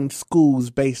picking schools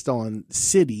based on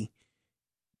city,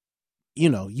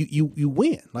 you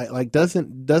win. Like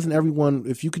doesn't everyone,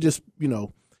 if you could just,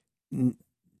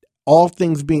 all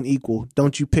things being equal,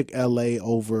 don't you pick LA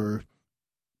over,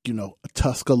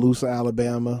 Tuscaloosa,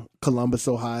 Alabama, Columbus,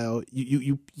 Ohio? You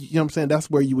know what I'm saying? That's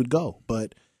where you would go.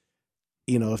 But,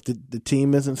 if the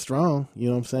team isn't strong, you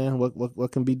know what I'm saying?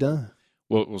 What can be done?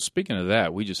 Well, speaking of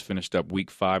that, we just finished up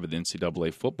week 5 of the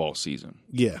NCAA football season.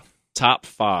 Yeah. Top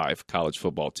 5 college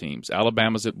football teams.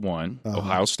 Alabama's at 1.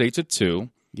 Ohio State's at 2.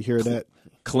 You hear that?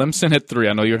 Clemson at 3.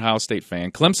 I know you're an Ohio State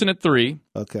fan. Clemson at 3.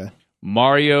 Okay.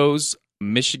 Mario's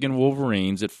Michigan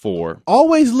Wolverines at 4.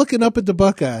 Always looking up at the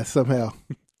Buckeyes somehow.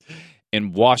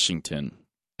 And Washington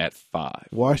at 5.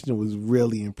 Washington was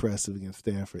really impressive against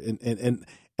Stanford. And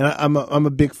I'm a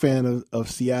big fan of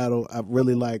Seattle. I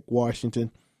really like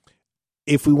Washington.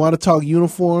 If we want to talk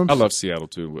uniforms, I love Seattle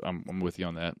too. I'm with you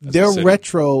on that. Their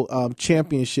retro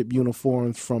championship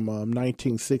uniforms from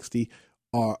 1960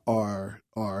 are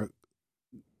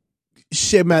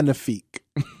chez magnifique.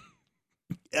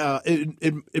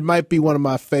 It might be one of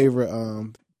my favorite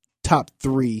top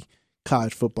 3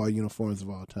 college football uniforms of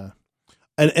all time,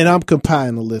 and I'm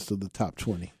compiling a list of the top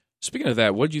 20. Speaking of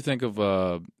that, what did you think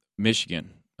of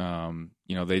Michigan?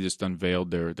 They just unveiled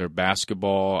their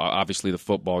basketball. Obviously, the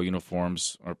football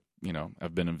uniforms are,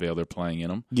 have been unveiled. They're playing in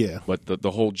them. Yeah. But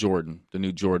the whole the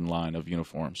new Jordan line of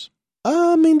uniforms.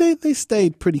 I mean, they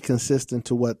stayed pretty consistent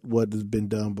to what has been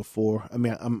done before. I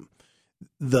mean,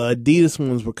 The Adidas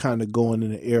ones were kind of going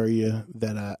in an area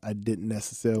that I didn't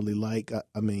necessarily like.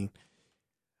 I mean,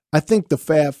 I think the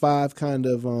Fab Five kind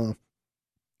of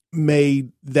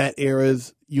made that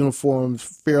era's uniforms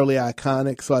fairly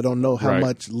iconic, so I don't know how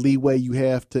much leeway you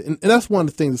have to. And that's one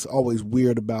of the things that's always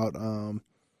weird about,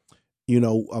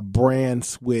 a brand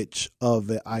switch of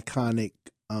an iconic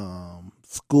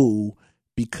school,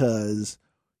 because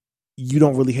you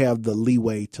don't really have the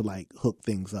leeway to like hook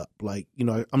things up. Like,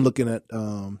 I'm looking at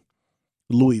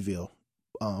Louisville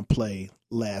play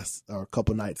a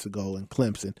couple nights ago in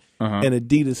Clemson, and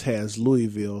Adidas has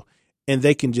Louisville, and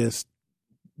they can just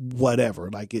whatever.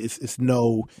 Like it's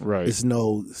no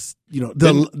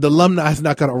the alumni is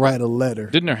not going to write a letter.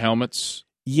 Didn't their helmets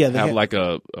they have like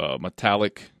a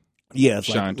metallic? Yeah, it's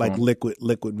like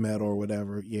liquid metal or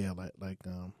whatever. Yeah, like.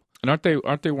 And aren't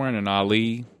they wearing an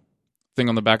Ali thing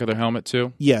on the back of their helmet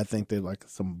too? Yeah, I think they're like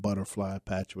some butterfly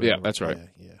patch. Or yeah, that's right.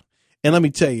 Yeah. And let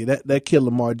me tell you, that kid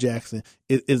Lamar Jackson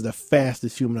is the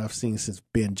fastest human I've seen since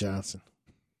Ben Johnson.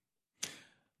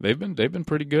 They've been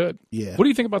pretty good. Yeah. What do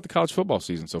you think about the college football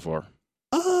season so far?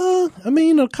 I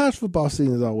mean, college football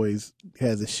season always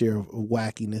has a share of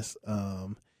wackiness.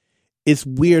 It's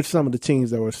weird. Some of the teams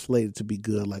that were slated to be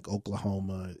good, like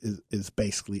Oklahoma, is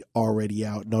basically already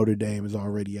out. Notre Dame is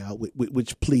already out,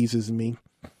 which pleases me.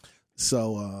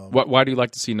 So, why do you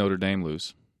like to see Notre Dame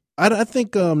lose? I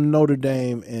think Notre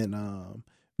Dame and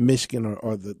Michigan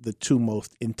are the two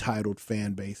most entitled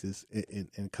fan bases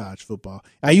in college football.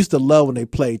 I used to love when they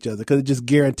play each other because it just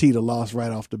guaranteed a loss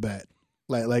right off the bat.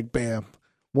 Like bam,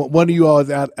 one of you all is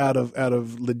out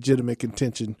of legitimate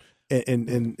contention.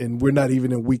 And we're not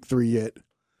even in week 3 yet.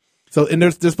 So, and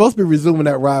they're supposed to be resuming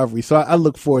that rivalry. So I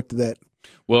look forward to that.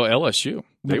 Well, LSU.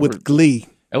 With glee.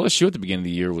 LSU at the beginning of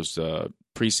the year was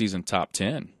preseason top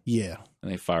 10. Yeah.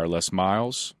 And they fire Les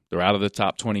Miles. They're out of the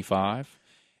top 25.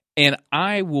 And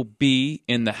I will be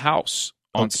in the house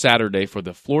on Saturday for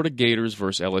the Florida Gators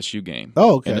versus LSU game.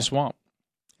 Oh, okay. In the Swamp.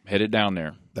 I'm headed down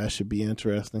there. That should be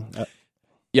interesting.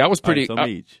 Yeah, I was pretty...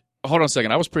 Hold on a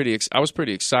second. I was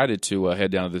pretty excited to head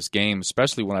down to this game,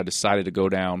 especially when I decided to go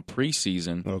down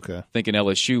preseason. Okay, thinking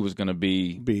LSU was going to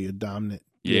be a dominant.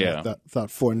 Yeah, thought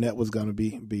Fournette was going to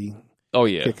be. Oh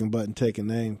yeah, kicking butt and taking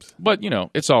names. But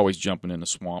it's always jumping in the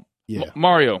swamp. Yeah,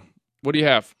 Mario, what do you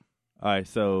have? All right,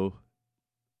 so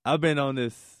I've been on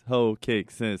this whole kick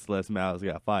since Les Miles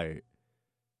got fired.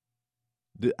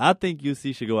 I think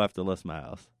UC should go after Les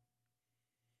Miles.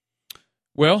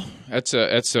 Well, that's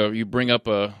you bring up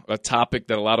a topic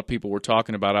that a lot of people were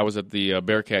talking about. I was at the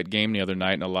Bearcat game the other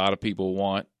night, and a lot of people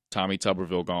want Tommy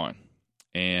Tuberville gone.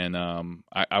 And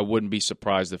I wouldn't be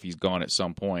surprised if he's gone at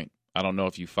some point. I don't know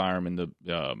if you fire him in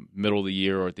the middle of the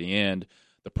year or at the end.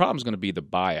 The problem's going to be the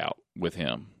buyout with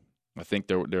him. I think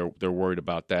they're worried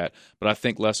about that. But I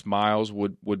think Les Miles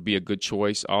would be a good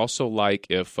choice. I also like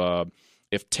if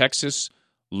Texas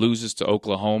loses to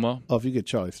Oklahoma. Oh, if you get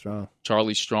Charlie Strong.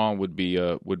 Charlie Strong would be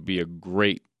a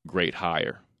great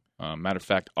hire. Matter of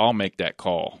fact, I'll make that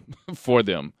call for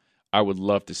them. I would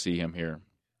love to see him here.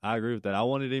 I agree with that. I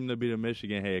wanted him to be the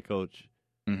Michigan head coach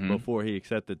before he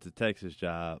accepted the Texas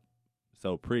job.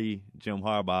 So pre-Jim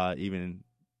Harbaugh even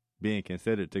being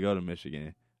considered to go to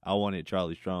Michigan, I wanted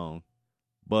Charlie Strong.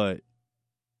 But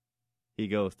he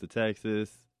goes to Texas.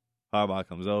 Harbaugh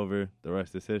comes over. The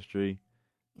rest is history.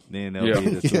 Then there'll be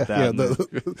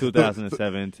the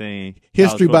 2017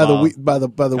 history by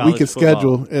the weakest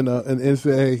schedule in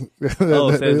NCAA. Oh,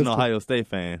 it says an Ohio State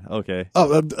fan. Okay.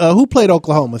 Oh, who played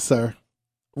Oklahoma, sir?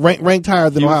 Ranked higher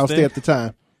than Ohio State at the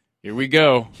time. Here we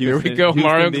go.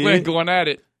 Mario Glenn going at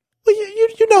it. Well,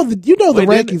 you know the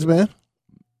rankings, man.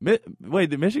 Wait,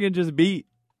 did Michigan just beat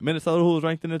Minnesota, who was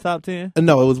ranked in the top 10?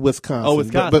 No, it was Wisconsin. Oh,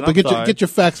 Wisconsin. But get your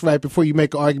facts right before you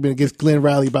make an argument against Glenn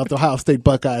Riley about the Ohio State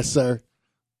Buckeyes, sir.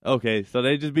 Okay, so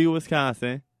they just beat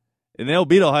Wisconsin, and they'll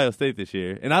beat Ohio State this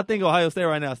year. And I think Ohio State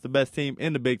right now is the best team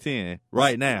in the Big Ten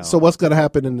right now. So what's going to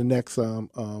happen in the next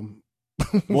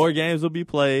more games will be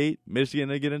played. Michigan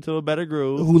will get into a better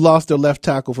groove. Who lost their left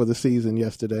tackle for the season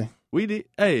yesterday? We did.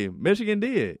 Hey, Michigan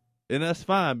did, and that's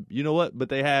fine. You know what?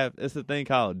 But it's a thing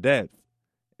called depth.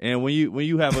 And when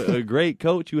you have a great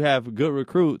coach, you have good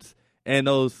recruits, and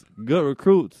those good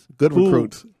recruits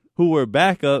who were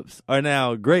backups are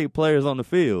now great players on the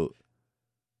field.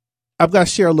 I've got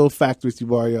to share a little fact with you,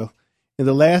 Mario. In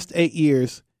the last 8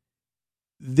 years,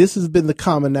 this has been the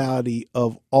commonality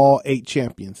of all 8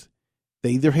 champions.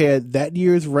 They either had that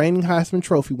year's reigning Heisman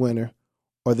Trophy winner,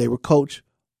 or they were coached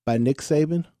by Nick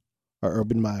Saban or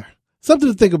Urban Meyer.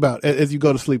 Something to think about as you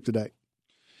go to sleep tonight.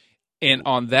 And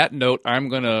on that note, I'm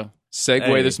going to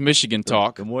segue this Michigan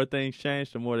talk. The more things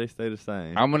change, the more they stay the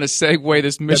same. I'm going to segue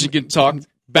this Michigan talk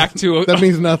back to that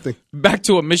means nothing. Back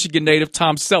to a Michigan native,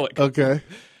 Tom Selleck. Okay.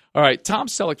 All right. Tom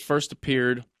Selleck first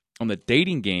appeared on The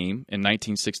Dating Game in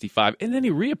 1965, and then he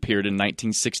reappeared in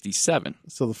 1967.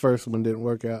 So the first one didn't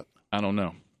work out. I don't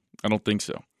know. I don't think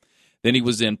so. Then he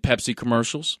was in Pepsi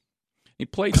commercials. He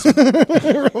played some.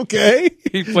 Okay.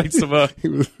 He played some.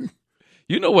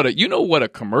 You know what a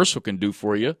commercial can do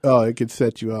for you. Oh, it could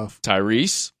set you off.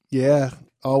 Tyrese. Yeah,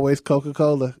 always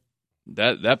Coca-Cola.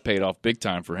 That paid off big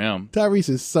time for him. Tyrese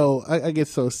is so. I get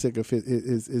so sick of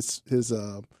his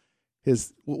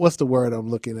what's the word I'm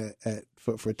looking at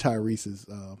for Tyrese's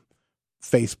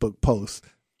Facebook posts?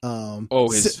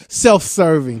 His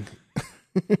self-serving.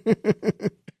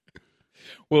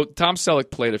 Well, Tom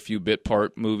Selleck played a few bit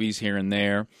part movies here and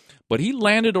there, but he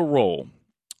landed a role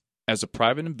as a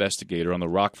private investigator on the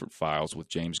Rockford Files with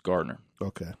James Gardner.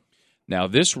 Okay. Now,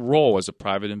 this role as a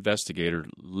private investigator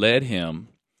led him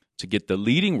to get the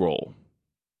leading role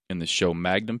in the show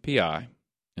Magnum P.I.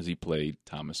 as he played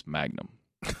Thomas Magnum.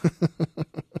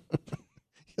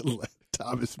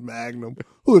 Thomas Magnum.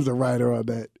 Who is the writer on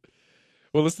that?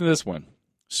 Well, listen to this one.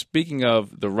 Speaking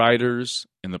of the writers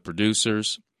and the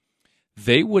producers,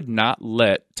 they would not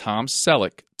let Tom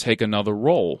Selleck take another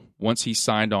role once he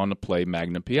signed on to play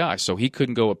Magnum P.I. So he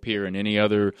couldn't go appear in any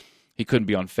other. He couldn't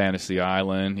be on Fantasy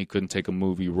Island. He couldn't take a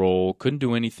movie role. Couldn't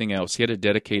do anything else. He had to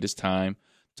dedicate his time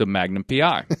to Magnum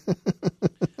P.I.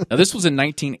 Now, this was in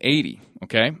 1980,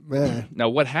 okay? Man. Now,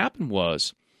 what happened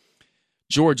was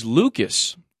George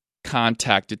Lucas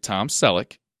contacted Tom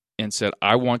Selleck and said,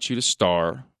 I want you to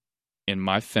star in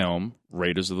my film,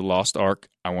 Raiders of the Lost Ark.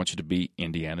 I want you to be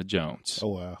Indiana Jones. Oh,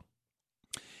 wow.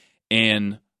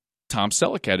 And Tom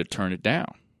Selleck had to turn it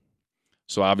down.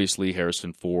 So obviously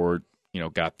Harrison Ford,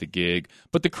 got the gig.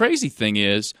 But the crazy thing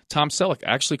is, Tom Selleck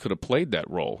actually could have played that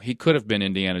role. He could have been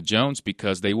Indiana Jones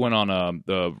because they went on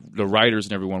the writers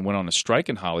and everyone went on a strike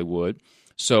in Hollywood.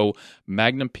 So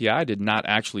Magnum P.I. did not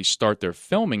actually start their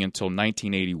filming until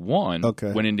 1981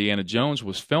 when Indiana Jones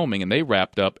was filming, and they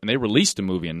wrapped up and they released the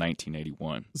movie in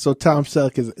 1981. So Tom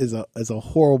Selleck is a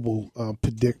horrible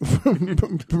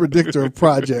predictor of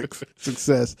project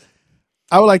success.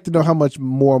 I would like to know how much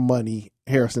more money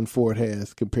Harrison Ford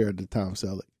has compared to Tom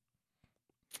Selleck.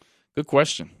 Good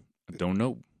question. I don't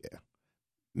know. Yeah,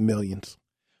 millions.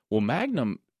 Well,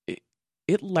 Magnum,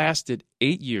 it lasted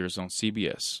 8 years on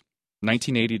CBS.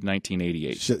 1980 to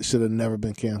 1988. Should have never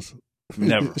been canceled.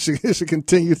 Never. It should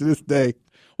continue to this day.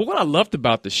 Well, what I loved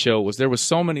about the show was there was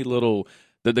so many little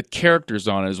the characters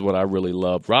on it is what I really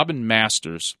loved. Robin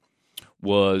Masters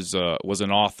was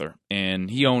an author,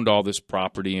 and he owned all this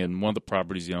property, and one of the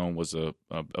properties he owned was a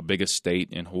big estate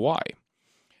in Hawaii.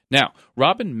 Now,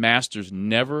 Robin Masters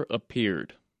never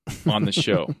appeared on the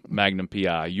show Magnum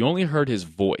P.I. You only heard his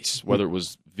voice, whether it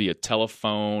was via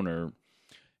telephone or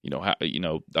I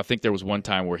think there was one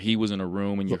time where he was in a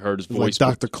room and you heard his voice.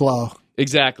 Like Dr. Claw.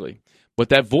 Exactly. But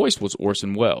that voice was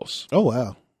Orson Welles. Oh,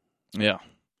 wow. Yeah.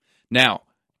 Now,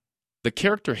 the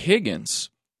character Higgins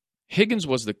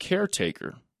was the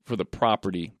caretaker for the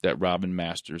property that Robin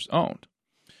Masters owned.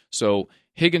 So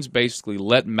Higgins basically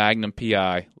let Magnum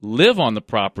P.I. live on the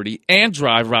property and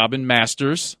drive Robin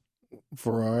Masters'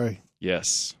 Ferrari.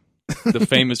 Yes. The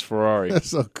famous Ferrari.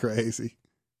 That's so crazy.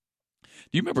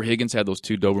 Do you remember Higgins had those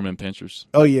two Doberman pinschers?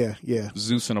 Oh yeah.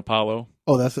 Zeus and Apollo.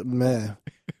 Oh, that's man.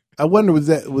 I wonder was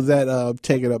that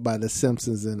taken up by the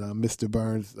Simpsons and Mr.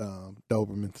 Burns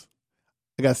Dobermans?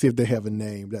 I gotta see if they have a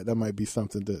name. That might be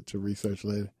something to research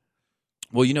later.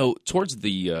 Well, towards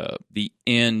the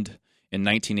end in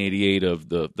 1988 of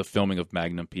the filming of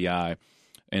Magnum P.I.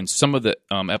 and some of the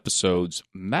episodes,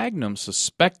 Magnum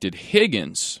suspected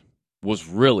Higgins was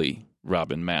really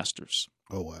Robin Masters.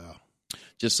 Oh wow.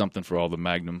 Just something for all the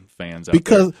Magnum fans out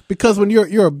there. Because when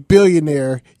you're a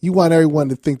billionaire, you want everyone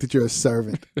to think that you're a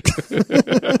servant.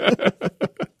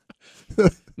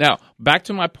 Now, back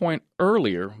to my point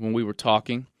earlier when we were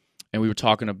talking, and we were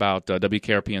talking about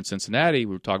WKRP in Cincinnati,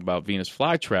 we were talking about Venus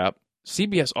Flytrap.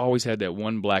 CBS always had that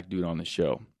one black dude on the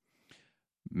show.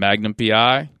 Magnum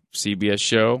P.I., CBS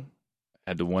show,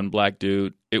 had the one black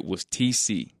dude. It was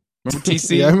TC. Remember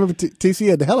TC? Yeah, I remember TC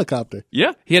had the helicopter.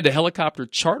 Yeah, he had the helicopter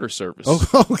charter service.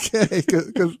 Oh, okay,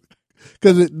 because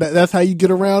that's how you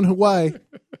get around Hawaii.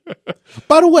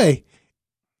 By the way,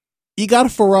 you got a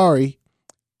Ferrari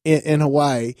in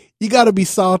Hawaii. You got to be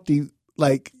salty,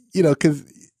 because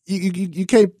you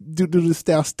can't do this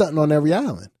style stunting on every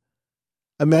island.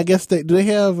 I mean, I guess do they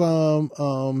have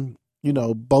boats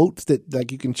that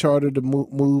you can charter to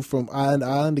move from island to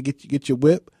island to get your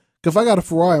whip? Because if I got a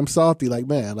Ferrari, I'm salty. Like,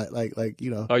 man, like you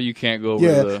know. Oh, you can't go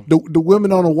over the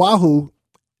women on Oahu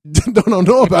don't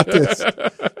know about this.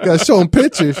 Got to show them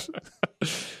pictures.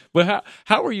 But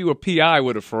how are you a PI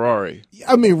with a Ferrari?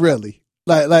 I mean, really,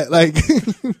 like, like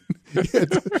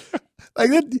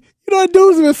that, you know, that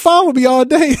dude's been following me all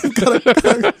day. got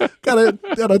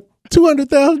a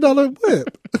 $200,000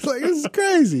 whip. Like, this is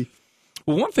crazy.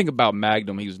 Well, one thing about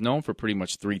Magnum, he was known for pretty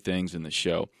much three things in the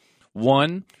show.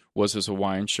 One was his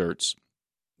Hawaiian shirts.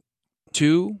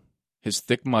 Two, his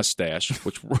thick mustache,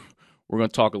 which we're going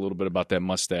to talk a little bit about that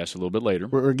mustache a little bit later.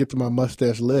 We're going to get to my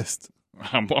mustache list.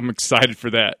 I'm excited for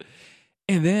that.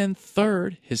 And then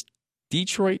third, his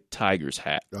Detroit Tigers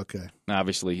hat. Okay. Now,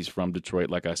 obviously, he's from Detroit,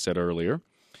 like I said earlier.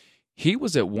 He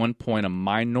was at one point a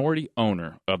minority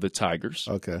owner of the Tigers.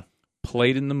 Okay.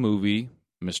 Played in the movie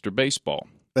Mr. Baseball.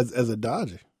 As a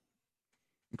Dodger.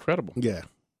 Incredible. Yeah.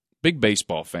 Big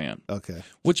baseball fan. Okay.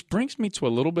 Which brings me to a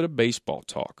little bit of baseball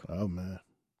talk. Oh, man.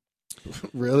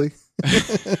 Really?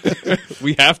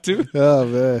 We have to? Oh,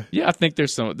 man. Yeah, I think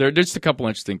there's a couple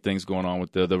interesting things going on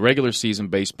with the regular season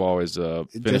baseball is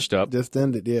finished up. Just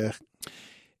ended, yeah.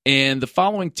 And the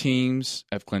following teams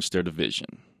have clinched their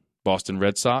division. Boston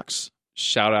Red Sox,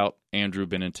 shout out Andrew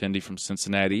Benintendi from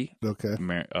Cincinnati, okay,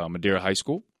 Madeira High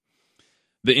School.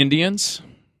 The Indians.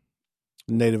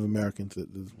 Native Americans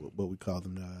is what we call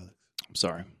them now, Alex. I'm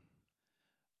sorry.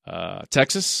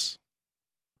 Texas.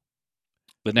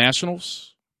 The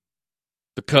Nationals.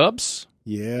 The Cubs.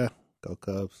 Yeah, go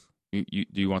Cubs. Do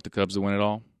you want the Cubs to win it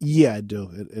all? Yeah, I do.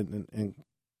 And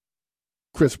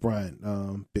Chris Bryant,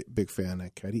 big fan of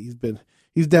that cat.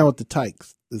 He's down with the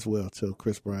Tykes as well too.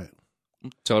 Chris Bryant.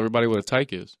 Tell everybody what a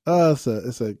tyke is. It's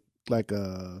a like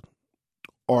a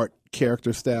art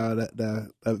character style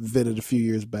that I vetted a few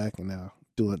years back, and now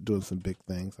doing some big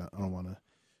things. I don't want to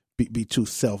be too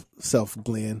self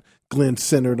Glenn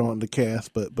centered on the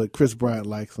cast, but Chris Bryant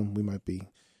likes him. We might be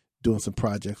doing some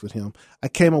projects with him. I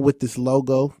came up with this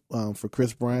logo for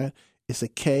Chris Bryant. It's a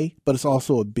K, but it's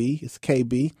also a B. It's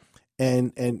KB.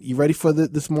 And you ready for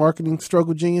this marketing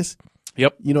struggle, genius?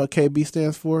 Yep. You know what KB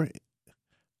stands for?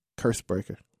 Curse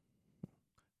breaker.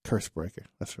 Curse breaker.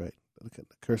 That's right. Look at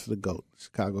the curse of the GOAT.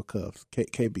 Chicago Cubs.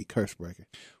 KB, curse breaker.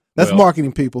 That's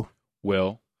marketing, people.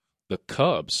 Well, the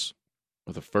Cubs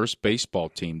were the first baseball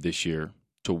team this year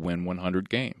to win 100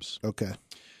 games. Okay.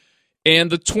 And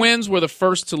the Twins were the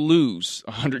first to lose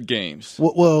 100 games.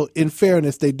 Well, in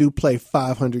fairness, they do play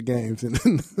 500 games in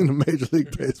the Major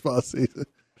League Baseball season.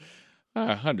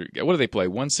 100. What do they play?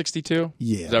 162?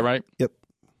 Yeah. Is that right? Yep.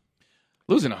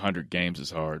 Losing 100 games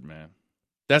is hard, man.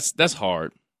 That's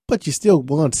hard. But you still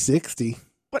won 60.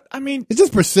 But, I mean... It's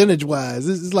just percentage-wise.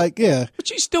 It's like, yeah. But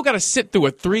you still got to sit through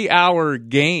a 3-hour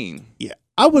game. Yeah.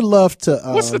 I would love to...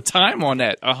 What's the time on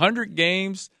that? 100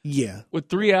 games? Yeah. With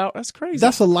 3 hours? That's crazy.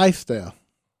 That's a lifestyle.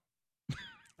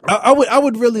 I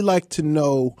would really like to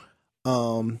know...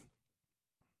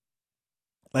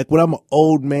 like when I'm an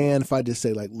old man, if I just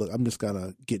say like, look, I'm just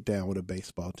gonna get down with a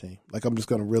baseball team. Like I'm just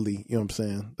gonna really, you know what I'm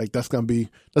saying? Like that's gonna be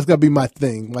my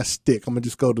thing, my stick. I'm gonna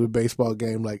just go to the baseball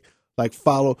game, like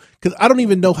follow, because I don't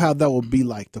even know how that would be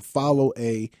like to follow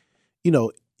a, you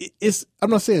know, I'm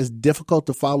not saying it's difficult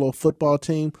to follow a football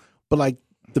team, but like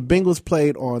the Bengals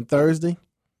played on Thursday,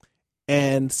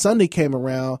 and Sunday came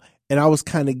around, and I was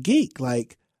kind of geek.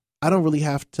 Like I don't really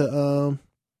have to.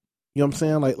 You know what I'm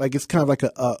saying? Like it's kind of like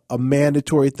a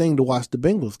mandatory thing to watch the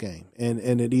Bengals game,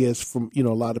 and it is from, you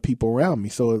know, a lot of people around me.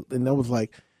 So and that was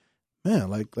like, man,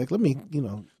 like let me, you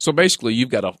know. So basically, you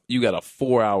got a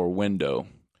 4-hour window,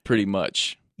 pretty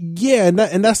much. Yeah,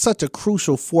 and that's such a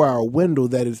crucial 4-hour window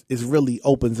that is really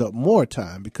opens up more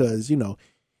time, because you know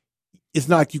it's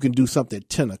not like you can do something at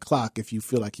 10 o'clock if you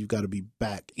feel like you've got to be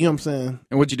back. You know what I'm saying?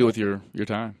 And what'd you do with your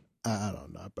time? I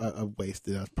don't know. I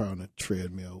wasted. I was probably on a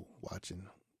treadmill watching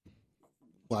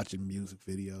music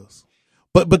videos.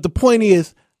 But the point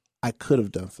is, I could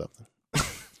have done something.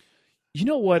 You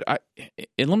know what?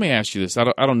 And let me ask you this. I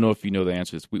don't know if you know the answer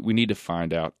to this. We need to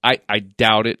find out. I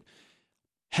doubt it.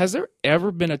 Has there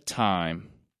ever been a time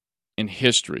in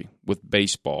history with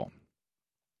baseball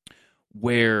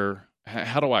where,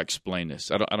 how do I explain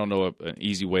this? I don't know an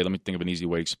easy way. Let me think of an easy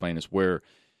way to explain this. Where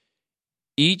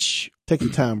each... Take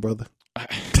your time, brother.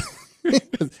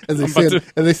 as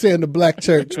they say in the black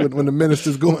church when the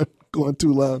minister's going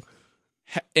too long.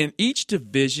 In each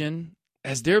division,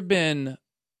 has there been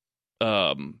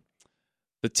the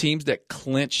teams that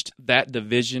clinched that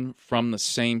division from the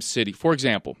same city? For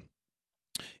example,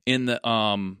 in the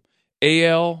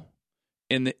AL,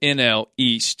 in the NL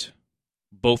East,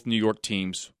 both New York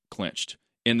teams clinched.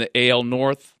 In the AL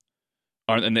North,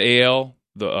 or in the AL,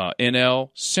 the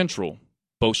NL Central,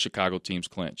 both Chicago teams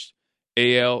clinched.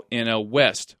 AL, NL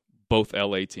West, both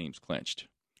LA teams clinched.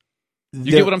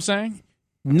 You get what I'm saying?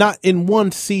 Not in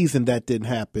one season that didn't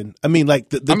happen. I mean,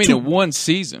 like in one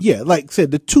season. Yeah, like I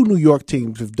said, the 2 New York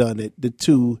teams have done it. The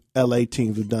 2 LA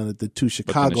teams have done it. The 2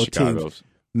 Chicago teams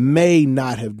may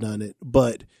not have done it,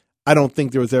 but I don't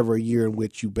think there was ever a year in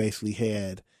which you basically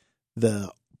had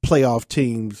the playoff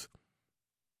teams.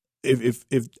 If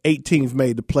 8 teams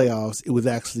made the playoffs, it was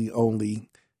actually only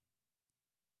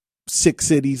 6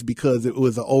 cities because it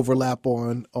was an overlap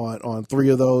on 3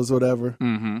 of those or whatever.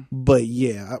 Mm-hmm. But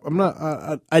yeah, I'm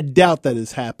not. I doubt that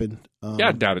has happened. Yeah,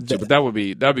 I doubt it too. But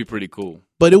that'd be pretty cool.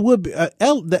 But it would be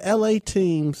the LA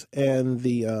teams and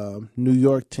the New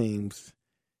York teams.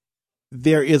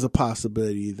 There is a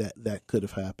possibility that could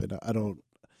have happened. I don't.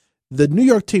 The New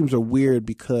York teams are weird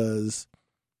because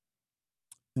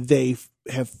they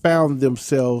have found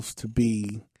themselves to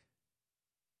be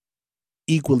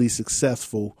equally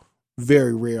successful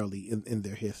very rarely in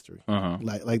their history. Uh-huh.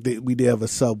 We did have a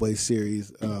Subway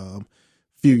Series a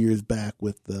few years back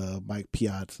with Mike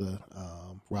Piazza,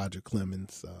 Roger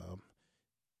Clemens,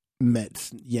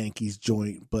 Mets Yankees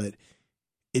joint, but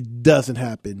it doesn't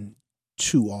happen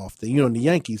too often. You know, the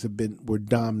Yankees were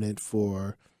dominant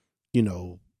for,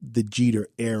 the Jeter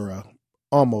era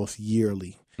almost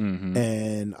yearly. Mm-hmm.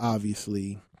 And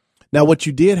obviously, now what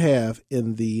you did have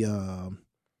in the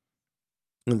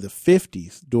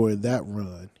 50s during that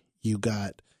run, you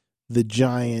got the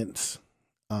Giants,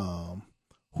 who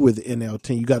were the NL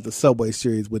team. You got the Subway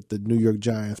Series with the New York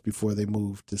Giants before they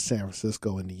moved to San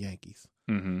Francisco and the Yankees.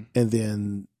 Mm-hmm. And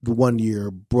then the one year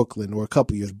Brooklyn, or a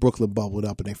couple years, Brooklyn bubbled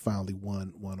up and they finally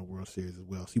won a World Series as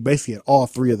well. So you basically had all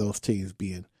 3 of those teams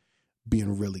being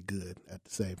really good at the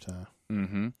same time.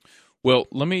 Mm-hmm. Well,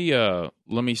 let me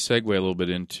segue a little bit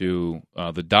into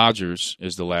the Dodgers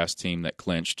is the last team that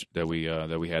clinched that we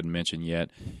hadn't mentioned yet,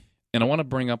 and I want to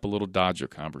bring up a little Dodger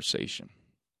conversation.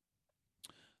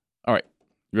 All right,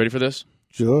 you ready for this?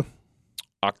 Sure.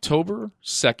 October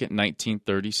 2nd,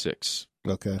 1936.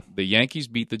 Okay. The Yankees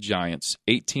beat the Giants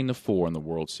 18-4 in the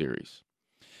World Series.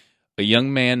 A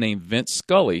young man named Vince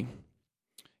Scully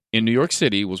in New York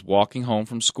City was walking home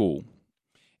from school,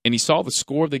 and he saw the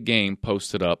score of the game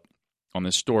posted up on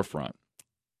this storefront.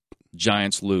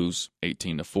 Giants lose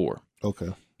 18-4. Okay.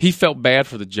 He felt bad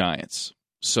for the Giants,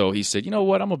 so he said, "You know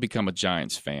what? I'm going to become a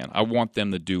Giants fan. I want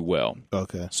them to do well."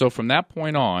 Okay. So from that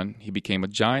point on, he became a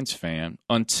Giants fan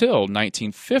until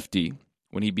 1950,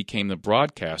 when he became the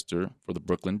broadcaster for the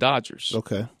Brooklyn Dodgers.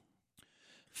 Okay.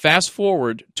 Fast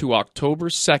forward to October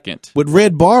 2nd. With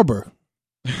Red Barber.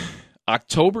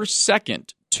 October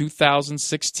 2nd,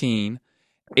 2016,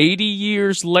 80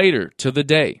 years later to the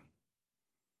day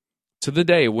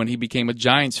when he became a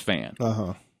Giants fan.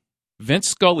 Uh-huh. Vince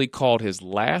Scully called his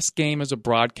last game as a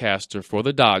broadcaster for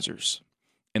the Dodgers,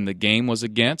 and the game was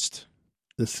against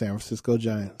the San Francisco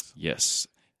Giants. Yes,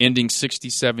 ending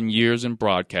 67 years in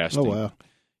broadcasting. Oh wow!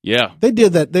 Yeah, they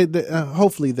did that. They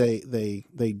hopefully they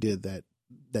did that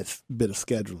bit of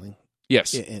scheduling.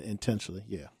 Yes, intentionally.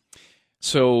 Yeah.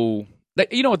 So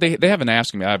you know what they haven't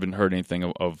asked me. I haven't heard anything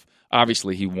of.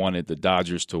 Obviously, he wanted the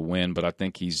Dodgers to win, but I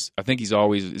think he's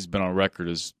always been on record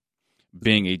as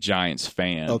being a Giants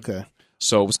fan. Okay.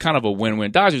 So it was kind of a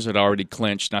win-win. Dodgers had already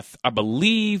clinched, and I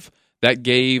believe that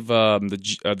gave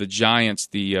the Giants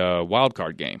the wild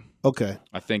card game. Okay.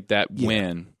 I think that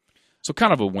win. So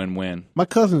kind of a win-win. My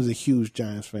cousin is a huge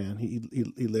Giants fan.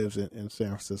 He lives in San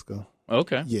Francisco.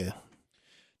 Okay. Yeah.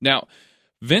 Now,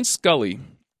 Vince Scully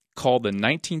called the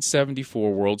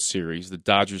 1974 World Series the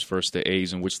Dodgers versus the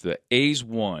A's, in which the A's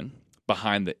won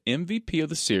behind the MVP of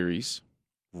the series,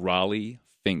 Rollie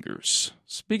Fingers.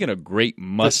 Speaking of great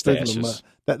mustaches,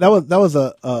 that was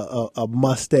a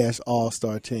mustache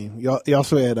all-star team. You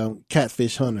also had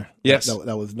Catfish Hunter. Yes,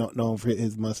 that was known for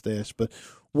his mustache. But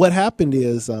what happened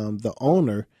is the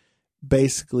owner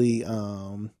basically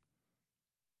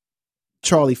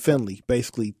Charlie Finley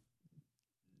basically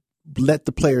let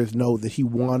the players know that he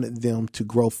wanted them to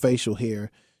grow facial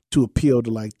hair to appeal to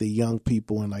like the young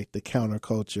people and like the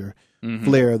counterculture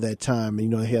flair of that time.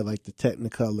 And they had like the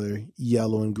Technicolor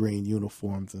yellow and green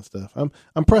uniforms and stuff.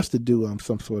 I'm pressed to do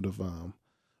some sort of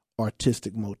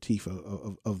artistic motif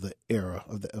of the era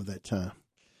of that time.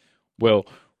 Well,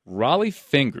 Rollie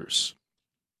Fingers,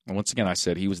 and once again I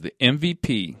said he was the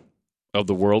MVP of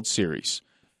the World Series.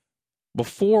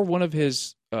 Before one of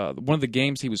the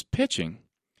games he was pitching,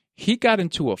 he got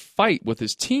into a fight with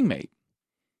his teammate,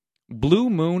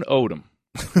 Blue Moon Odom.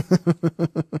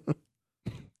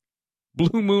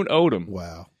 Blue Moon Odom.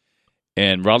 Wow.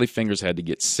 And Rollie Fingers had to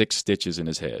get 6 stitches in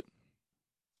his head.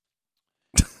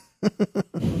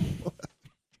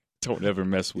 Don't ever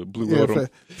mess with Blue Odom.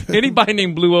 Anybody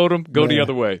named Blue Odom, go the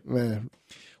other way. Man.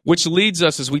 Which leads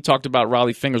us, as we talked about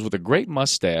Raleigh Fingers with a great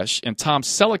mustache and Tom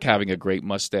Selleck having a great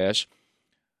mustache.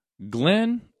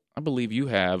 Glenn, I believe you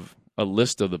have a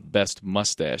list of the best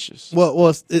mustaches.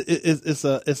 Well, it's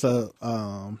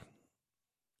a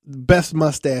best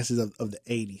mustaches of the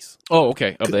 80s. Oh,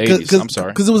 okay, of the 80s. I'm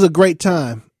sorry. Because it was a great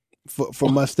time for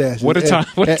mustaches. What a time!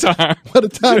 What a time! What a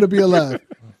time to be alive.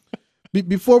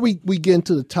 Before we get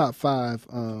into the top 5,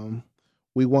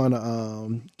 we want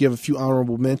to give a few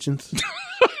honorable mentions.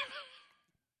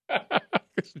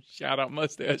 Shout out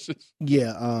mustaches.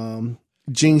 Yeah,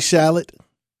 Gene Shalit,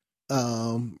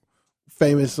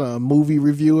 famous movie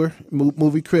reviewer,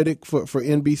 movie critic for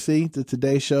NBC, the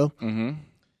Today Show. Mm-hmm.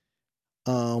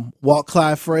 Walt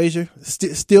Clyde Frazier,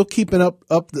 still keeping up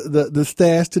the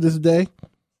stash to this day.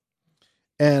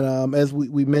 And as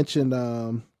we mentioned,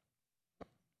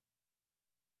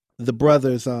 the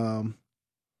brothers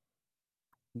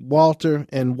Walter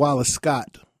and Wallace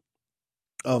Scott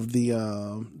of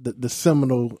the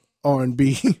seminal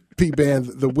R&B band,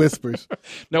 The Whispers.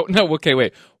 No, okay,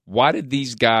 wait. Why did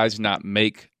these guys not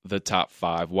make the top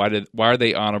 5? Why are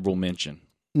they honorable mention?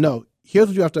 No, here's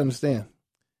what you have to understand.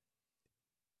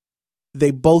 They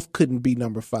both couldn't be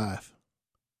number 5.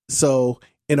 So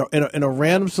in a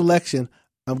random selection,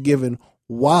 I'm giving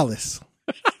Wallace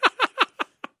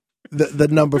the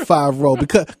number 5 role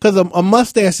because a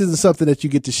mustache isn't something that you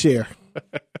get to share.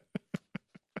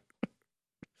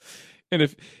 And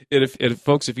if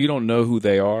folks, if you don't know who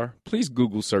they are, please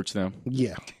Google search them.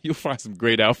 Yeah, you'll find some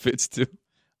great outfits too.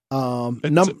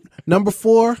 Number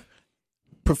 4,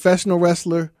 professional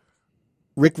wrestler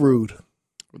Rick Rude.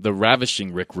 The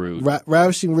ravishing Rick Rude.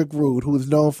 Ravishing Rick Rude, who is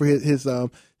known for his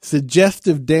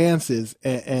suggestive dances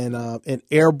and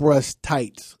airbrush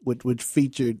tights, which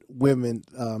featured women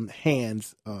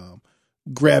hands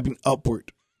grabbing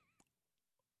upward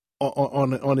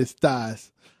on his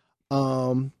thighs.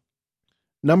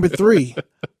 Number 3,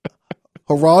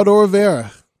 Geraldo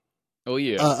Rivera. Oh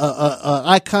yeah,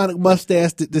 iconic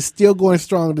mustache that's still going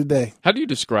strong today. How do you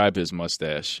describe his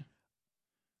mustache?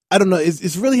 I don't know.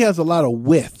 It really has a lot of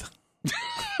width.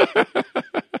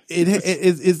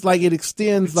 It's like it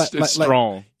extends it's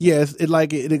strong. Yes,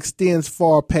 it extends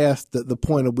far past the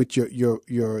point at which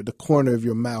the corner of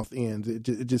your mouth ends.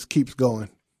 It just keeps going.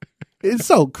 It's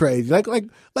so crazy.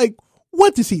 Like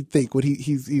what does he think when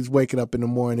he's waking up in the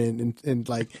morning and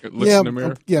like looks in the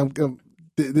mirror?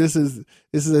 This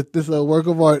is a work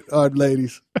of art,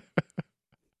 ladies.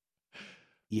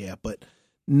 Yeah, but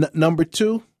number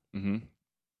 2. Mm-hmm.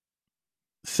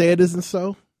 Say It Isn't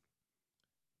So.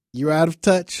 You're Out of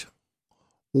Touch.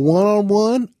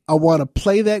 One-on-one, I want to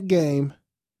play that game.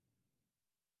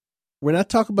 We're not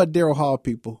talking about Daryl Hall,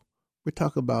 people. We're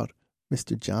talking about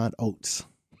Mr. John Oates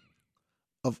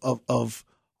of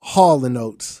Hall and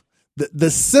Oates, the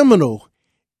seminal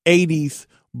 80s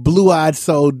blue-eyed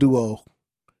soul duo,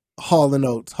 Hall and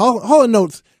Oates. Hall and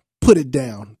Oates, put it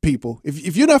down, people.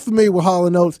 If you're not familiar with Hall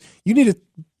and Oates, you need to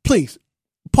please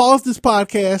pause this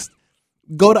podcast.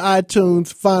 Go to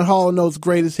iTunes, find Hall & Oates'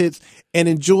 greatest hits, and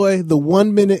enjoy the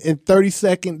 1 minute and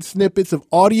 30-second snippets of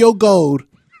audio gold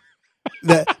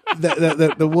that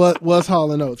was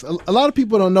Hall & Oates. A lot of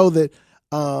people don't know that.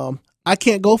 I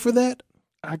Can't Go For That.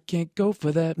 I can't go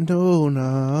for that.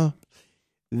 No.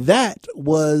 That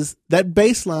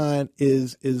bass line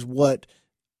is what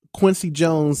Quincy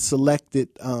Jones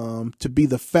selected to be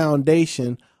the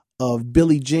foundation of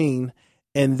Billie Jean.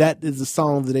 And that is the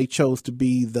song that they chose to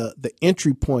be the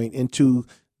entry point into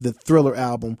the Thriller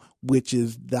album, which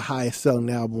is the highest selling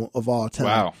album of all time.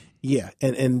 Wow. Yeah.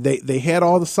 And they had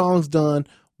all the songs done,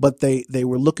 but they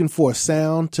were looking for a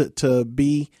sound to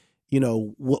be,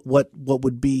 what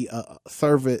would be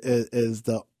serve as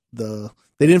the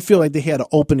they didn't feel like they had an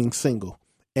opening single.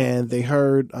 And they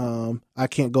heard I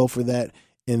Can't Go For That,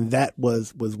 and that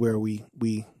was where we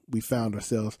found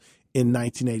ourselves in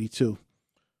 1982.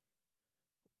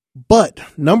 But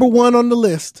number 1 on the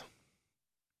list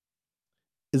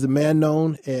is a man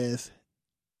known as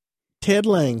Ted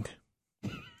Lang,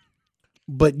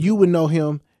 but you would know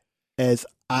him as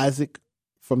Isaac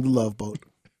from The Love Boat.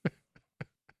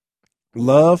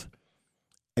 Love,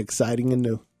 exciting and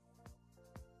new.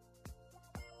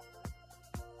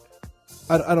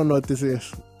 I don't know what this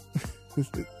is.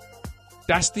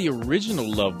 That's the original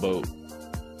Love Boat.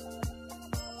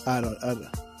 I don't.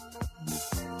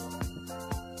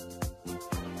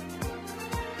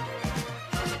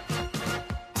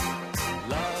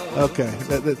 Okay,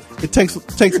 it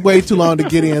takes way too long to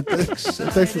get in. It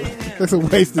takes a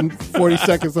wasting 40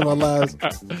 seconds of our lives.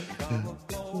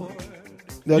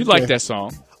 You like that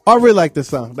song? I really like this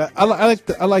song. I like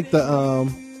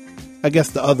the I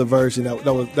guess the other version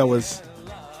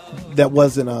that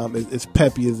wasn't as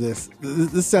peppy as this.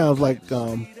 This sounds like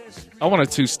I want a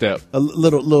two-step. A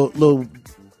little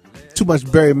too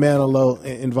much Barry Manilow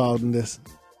involved in this.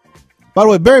 By the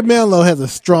way, Barry Manilow has a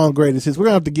strong greatest hits. We're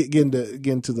gonna have to get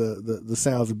into the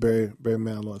sounds of Barry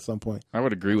Manilow at some point. I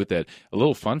would agree with that. A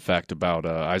little fun fact about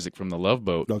Isaac from the Love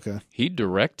Boat. Okay, he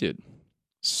directed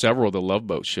several of the Love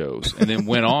Boat shows, and then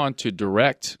went on to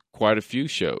direct quite a few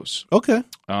shows. Okay.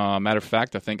 Matter of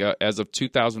fact, I think as of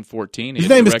 2014, his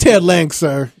name is Ted Lang,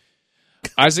 sir.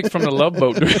 Isaac from the Love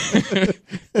Boat.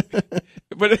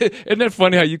 But isn't that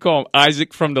funny how you call him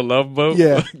Isaac from the Love Boat?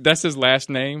 Yeah. That's his last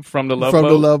name, from the Love Boat? Boat?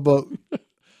 From the Love Boat.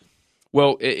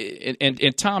 Well,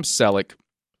 and Tom Selleck,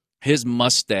 his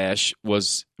mustache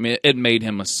it made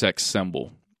him a sex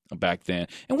symbol back then.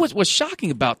 And what's shocking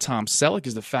about Tom Selleck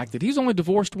is the fact that he's only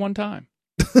divorced one time.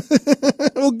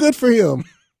 Well, good for him.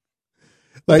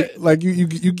 Like you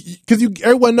because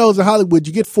everyone knows in Hollywood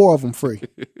you get 4 of them free.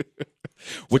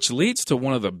 Which leads to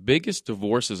one of the biggest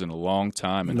divorces in a long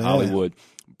time in Hollywood.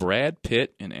 Brad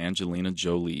Pitt and Angelina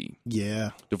Jolie.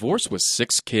 Yeah. Divorced with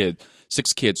 6 kids,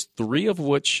 3 of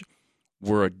which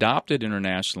were adopted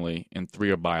internationally and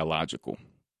 3 are biological.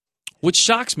 Which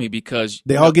shocks me because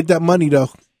they all get that money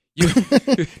though.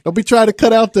 Don't be trying to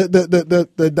cut out the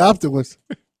adopted ones.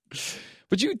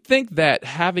 But you'd think that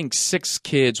having 6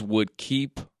 kids would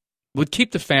keep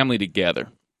the family together.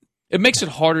 It makes it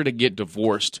harder to get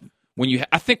divorced when you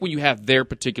have their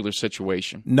particular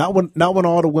situation. Not when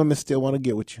all the women still want to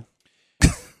get with you.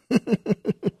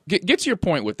 Get to your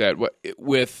point with that.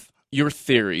 With your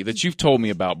theory that you've told me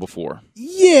about before.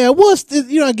 Yeah, well,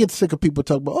 I get sick of people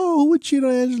talking about, who would cheat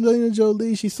on Angelina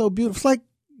Jolie? She's so beautiful. It's like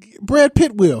Brad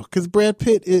Pitt will, because Brad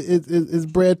Pitt is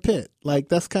Brad Pitt. Like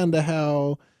that's kind of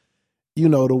how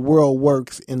the world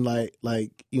works in like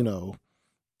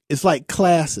it's like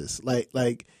classes.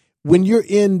 Like when you're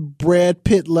in Brad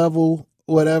Pitt level,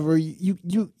 whatever, you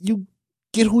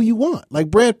get who you want.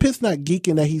 Like Brad Pitt's not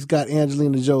geeking that he's got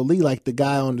Angelina Jolie like the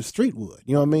guy on the street would.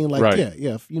 You know what I mean? Like right.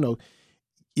 yeah.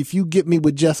 If you get me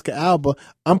with Jessica Alba,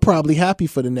 I'm probably happy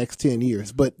for the next 10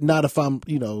 years, but not if I'm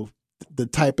the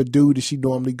type of dude that she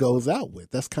normally goes out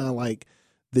with. That's kind of like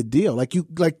the deal.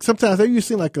 Like sometimes have you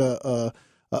seen like a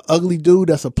ugly dude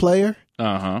that's a player?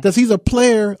 Because he's a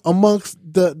player amongst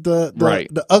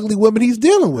the ugly women he's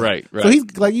dealing with. Right. So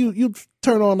he's like you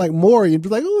turn on like Maury and be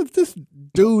like, it's this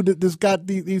dude that's got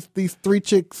these 3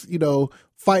 chicks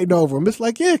fighting over him. It's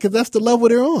like because that's the level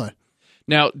they're on.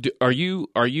 Now, are you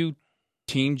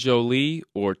Team Jolie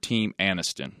or Team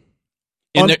Aniston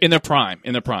in their prime?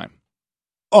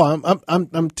 Oh,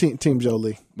 I'm Team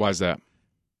Jolie. Why is that?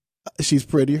 She's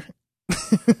prettier.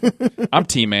 I'm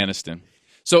Team Aniston.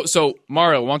 So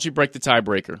Mario, why don't you break the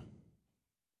tiebreaker?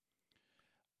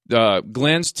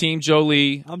 Glenn's Team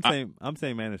Jolie. I'm Team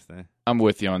Aniston. I'm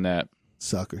with you on that.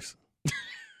 Suckers.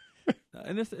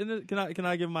 Can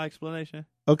I give my explanation?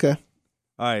 Okay.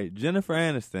 All right, Jennifer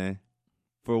Aniston,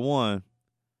 for one,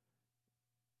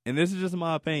 and this is just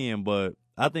my opinion, but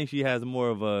I think she has more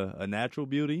of a natural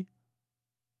beauty.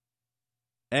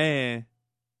 And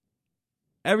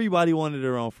everybody wanted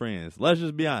her on Friends. Let's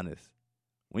just be honest.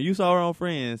 When you saw her on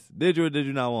Friends, did you or did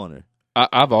you not want her?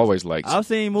 I've always liked I've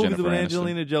seen movies Jennifer with Aniston.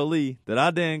 Angelina Jolie that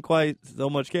I didn't quite so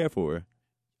much care for her.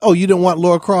 Oh, you didn't want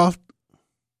Laura Croft?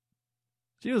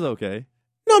 She was okay.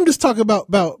 No, I'm just talking about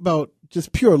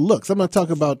just pure looks. I'm not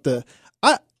talking about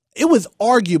it was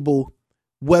arguable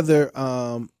whether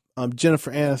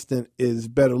Jennifer Aniston is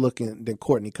better looking than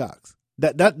Courtney Cox.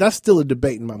 That's still a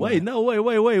debate in my mind.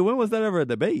 Wait. When was that ever a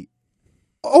debate?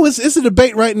 Oh, it's a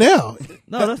debate right now.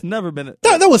 No, that's never been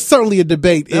that was certainly a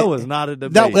debate. That was not a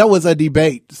debate. That was a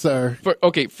debate, sir.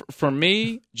 For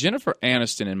me, Jennifer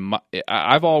Aniston,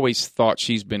 I've always thought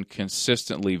she's been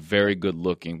consistently very good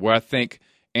looking, where I think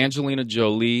Angelina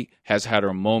Jolie has had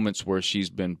her moments where she's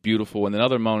been beautiful, and then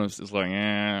other moments it's like,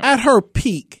 At her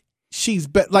peak, she's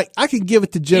like I can give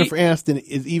it to Jennifer Aniston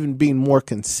is even being more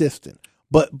consistent.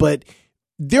 But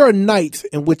there are nights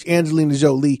in which Angelina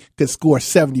Jolie could score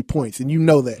 70 points, and you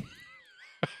know that.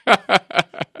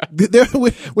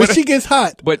 when she gets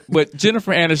hot. But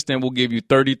Jennifer Aniston will give you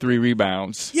 33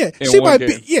 rebounds. Yeah, she might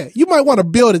be. Yeah, you might want to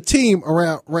build a team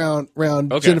around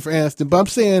Jennifer Aniston. But I'm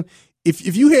saying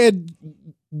if you had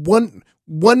one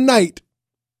night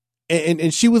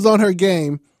and she was on her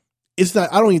game, it's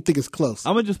not. I don't even think it's close.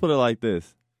 I'm gonna just put it like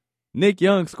this: Nick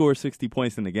Young scored 60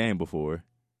 points in the game before.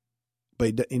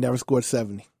 But he never scored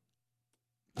 70.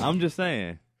 I'm just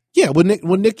saying. Yeah, when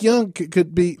Nick Young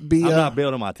could be. I'm not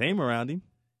building my team around him.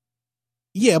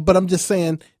 Yeah, but I'm just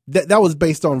saying that was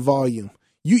based on volume.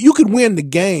 you could win the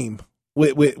game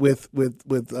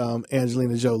with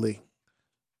Angelina Jolie.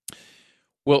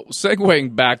 Well,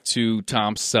 segueing back to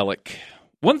Tom Selleck,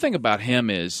 one thing about him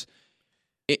is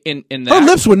in the her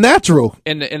lips were natural.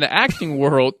 In the acting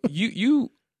world, you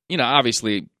know,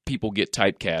 obviously people get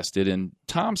typecasted, and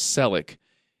Tom Selleck,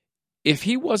 if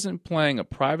he wasn't playing a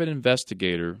private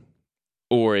investigator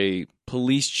or a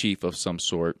police chief of some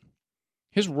sort,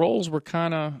 his roles were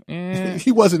kind of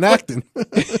He wasn't acting.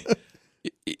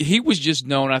 He was just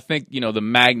known. I think, you know, the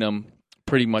Magnum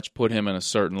pretty much put him in a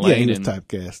certain lane. Yeah, he was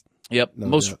typecast. Yep.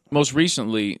 No most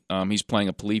recently, he's playing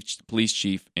a police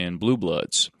chief in Blue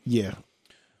Bloods. Yeah.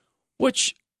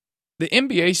 Which the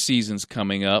NBA season's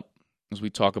coming up as we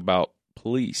talk about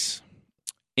police.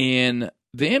 And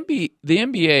the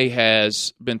NBA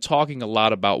has been talking a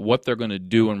lot about what they're going to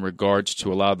do in regards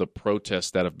to a lot of the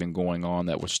protests that have been going on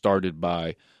that were started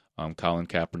by Colin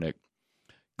Kaepernick.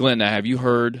 Glenn, now, have you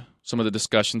heard some of the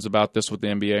discussions about this with the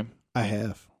NBA? I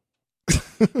have.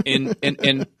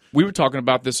 And we were talking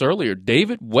about this earlier.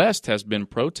 David West has been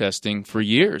protesting for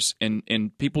years, and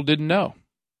people didn't know.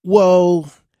 Well,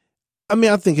 I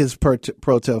mean, I think his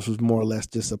protest was more or less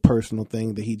just a personal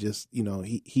thing that he just, you know,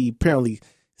 he apparently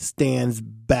stands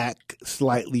back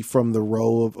slightly from the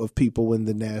row of people when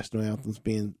the national anthem's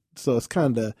being. So it's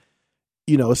kind of,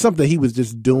 you know, it's something he was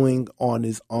just doing on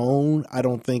his own. I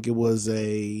don't think it was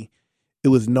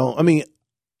known. I mean,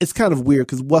 it's kind of weird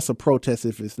because what's a protest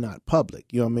if it's not public?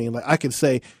 You know what I mean? Like I could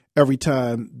say every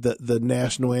time the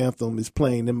national anthem is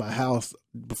playing in my house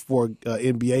before an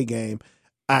NBA game,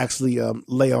 I actually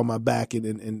lay on my back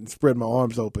and spread my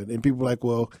arms open. And people are like,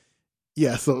 well,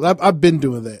 yeah, so I've been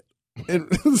doing that.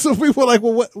 And so people are like,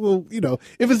 well, what? Well, you know,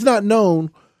 if it's not known,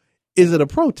 is it a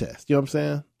protest? You know what I'm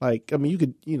saying? Like, I mean,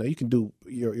 you can do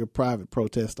your private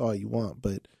protest all you want,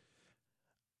 but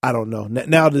I don't know.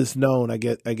 Now that it's known, I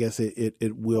guess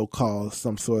it will cause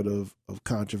some sort of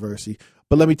controversy.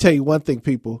 But let me tell you one thing,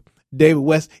 people. David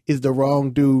West is the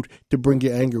wrong dude to bring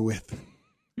your anger with.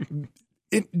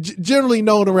 Generally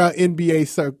known around NBA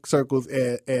circles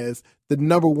as the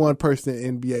number one person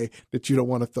in NBA that you don't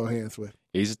want to throw hands with.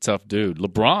 He's a tough dude.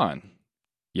 LeBron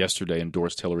yesterday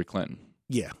endorsed Hillary Clinton.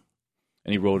 Yeah.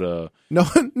 And he wrote a...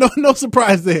 No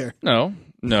surprise there. No.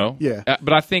 Yeah.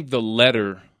 But I think the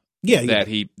letter that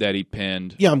he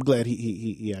penned... Yeah, I'm glad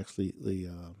he actually,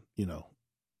 you know,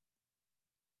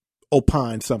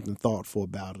 opined something thoughtful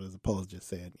about it as opposed to just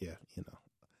saying, yeah, you know.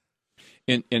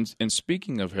 And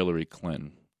speaking of Hillary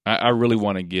Clinton, I really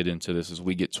want to get into this as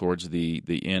we get towards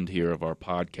the end here of our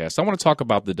podcast. I want to talk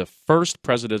about the first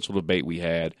presidential debate we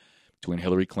had between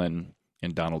Hillary Clinton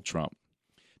and Donald Trump.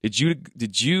 Did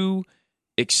you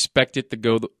expect it to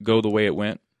go the way it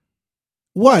went?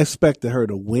 Well, I expected her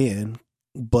to win,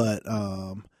 but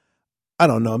I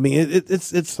don't know. I mean,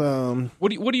 it's What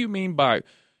do you mean by,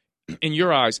 in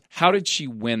your eyes, how did she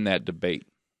win that debate?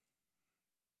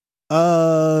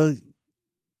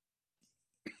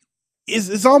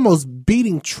 It's almost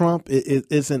beating Trump. It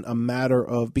isn't a matter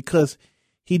of, because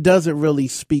he doesn't really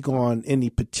speak on any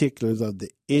particulars of the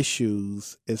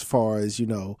issues as far as, you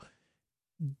know,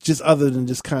 just other than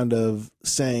just kind of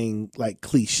saying like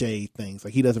cliche things.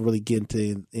 Like he doesn't really get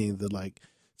into any of the like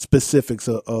specifics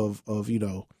of you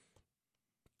know,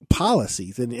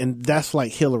 policies, and that's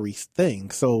like Hillary's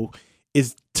thing. So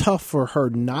it's tough for her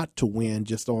not to win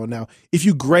just on now. If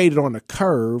you grade it on a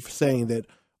curve saying that,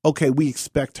 okay, we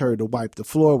expect her to wipe the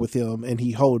floor with him and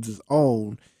he holds his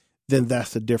own, then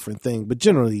that's a different thing. But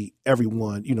generally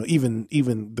everyone, you know, even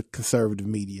the conservative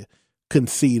media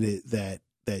conceded that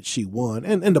she won.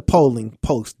 And the polling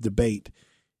post-debate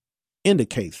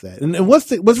indicates that. And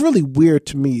what's really weird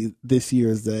to me this year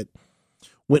is that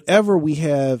whenever we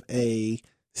have a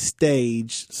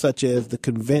stage such as the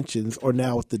conventions or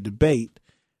now with the debate,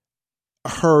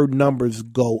 her numbers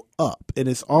go up. And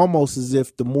it's almost as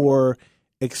if the more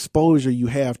exposure you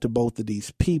have to both of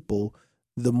these people,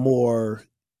 the more,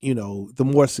 you know, the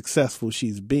more successful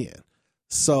she's been.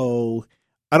 So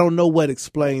I don't know what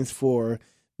explains for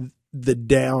the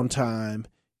downtime,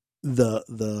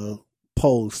 the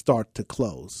polls start to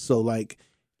close. So like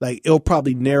it'll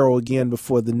probably narrow again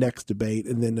before the next debate,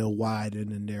 and then they'll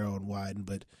widen and narrow and widen.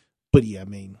 But yeah, I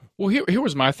mean. Well, here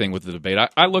was my thing with the debate.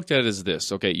 I looked at it as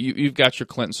this. Okay, you've got your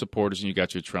Clinton supporters and you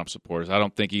got your Trump supporters. I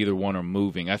don't think either one are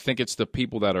moving. I think it's the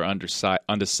people that are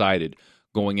undecided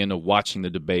going into watching the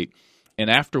debate. And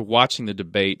after watching the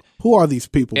debate, who are these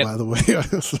people, by the way?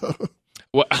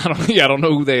 Well, I don't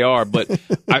know who they are, but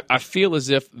I feel as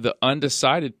if the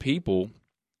undecided people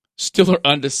still are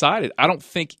undecided. I don't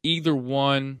think either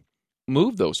one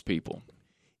moved those people.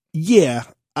 Yeah,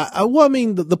 Well, I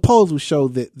mean, the polls would show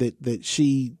that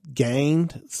she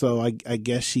gained, so I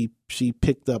guess she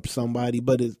picked up somebody,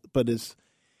 but it's.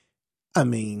 I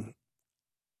mean,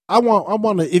 I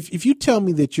want to. If you tell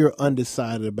me that you're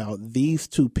undecided about these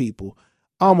two people,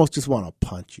 I almost just want to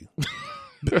punch you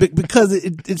because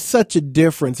it's such a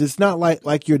difference. It's not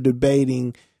like you're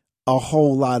debating a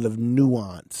whole lot of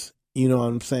nuance. You know what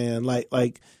I'm saying?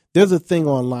 Like there's a thing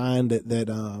online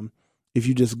that if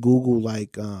you just Google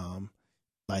like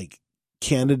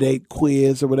candidate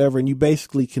quiz or whatever, and you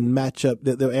basically can match up.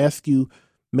 They'll ask you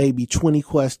maybe 20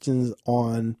 questions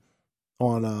on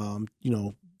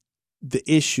the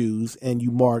issues, and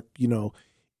you mark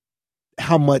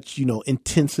how much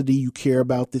intensity you care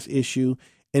about this issue,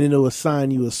 and then it'll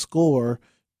assign you a score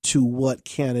to what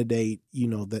candidate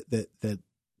that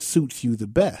suits you the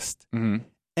best. Mm-hmm.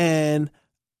 And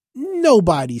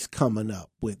nobody's coming up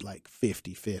with like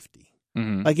 50-50.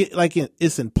 Mm-hmm.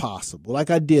 It's impossible. Like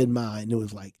I did mine, it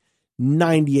was like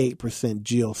 98%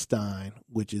 Jill Stein,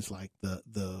 which is like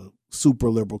the super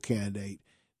liberal candidate,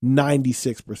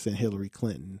 96% Hillary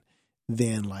Clinton,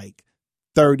 then like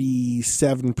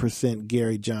 37%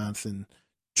 Gary Johnson,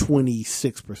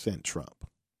 26% Trump.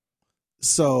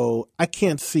 So I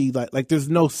can't see like there's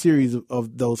no series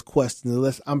of those questions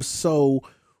unless I'm so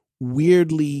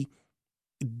weirdly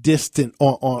distant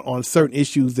on certain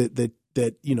issues that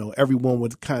everyone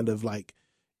would kind of like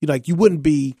you wouldn't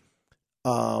be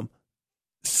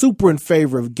super in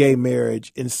favor of gay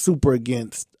marriage and super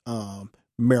against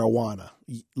marijuana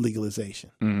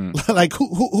legalization. Mm-hmm. Like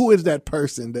who is that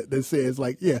person that says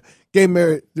like, yeah, gay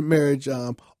marriage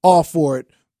all for it,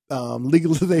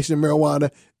 legalization of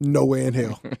marijuana, no way in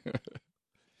hell.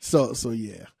 so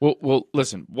yeah. Well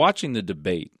listen, watching the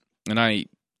debate, and I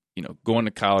going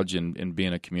to college and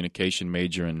being a communication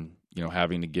major and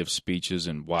having to give speeches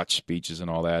and watch speeches and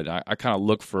all that, I kind of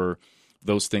look for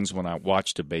those things when I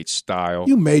watch debate style.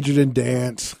 You majored in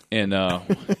dance, and I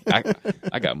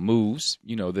got moves,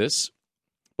 this.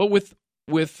 But with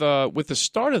the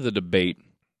start of the debate,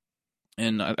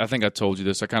 and I think I told you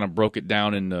this, I kind of broke it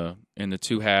down in the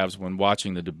two halves when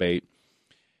watching the debate.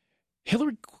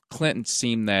 Hillary Clinton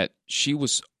seemed that she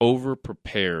was over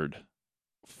prepared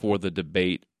for the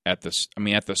debate. At the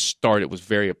start, it was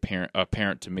very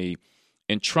apparent to me,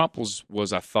 and Trump was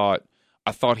I thought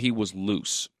he was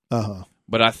loose,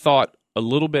 but I thought a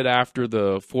little bit after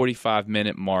the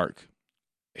 45-minute mark,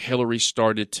 Hillary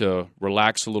started to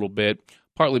relax a little bit,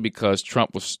 partly because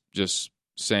Trump was just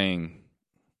saying,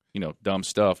 dumb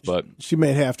stuff, but she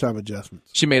made halftime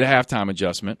adjustments. She made a halftime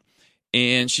adjustment,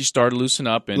 and she started to loosen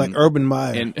up, and like Urban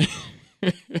Meyer, and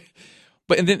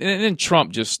then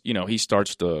Trump just he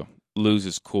starts to lose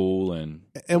his cool. And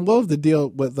what was the deal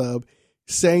with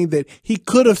saying that he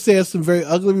could have said some very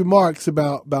ugly remarks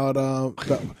about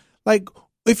like,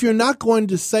 if you're not going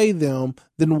to say them,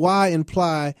 then why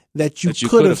imply that you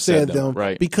could have said them?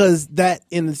 Right. Because that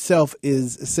in itself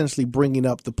is essentially bringing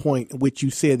up the point in which you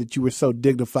said that you were so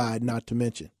dignified not to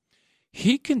mention.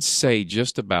 He can say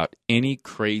just about any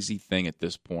crazy thing at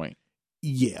this point.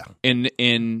 Yeah, and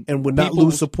would not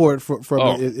lose support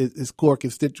from his core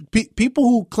constituents. People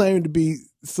who claim to be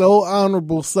so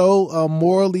honorable, so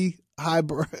morally high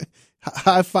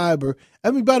fiber.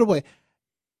 I mean, by the way,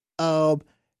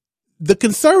 the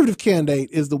conservative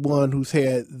candidate is the one who's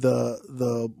had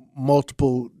the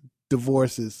multiple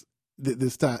divorces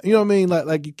this time. You know what I mean?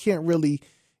 Like you can't really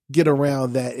get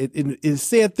around that. It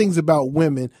said things about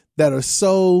women that are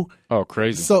so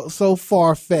crazy, so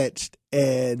far fetched.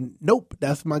 And nope,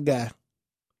 that's my guy.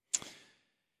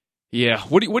 Yeah.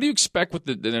 What do you expect with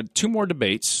the two more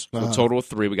debates? So a total of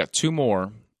 3. We got 2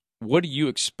 more. What do you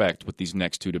expect with these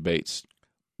next 2 debates?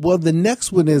 Well, the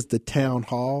next one is the town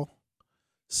hall,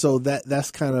 so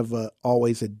that's kind of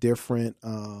always a different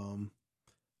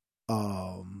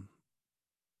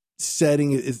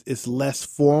setting. It's less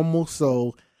formal.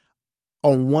 So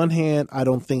on one hand, I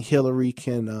don't think Hillary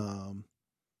can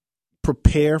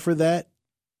prepare for that,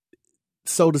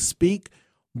 so to speak.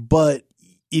 But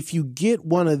if you get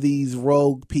one of these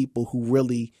rogue people who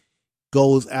really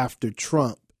goes after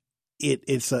Trump,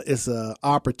 it's a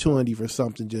opportunity for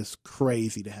something just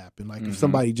crazy to happen. Like if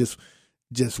somebody just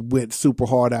went super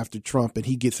hard after Trump and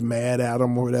he gets mad at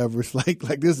him or whatever, it's like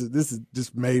this is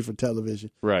just made for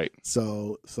television. Right.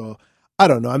 So I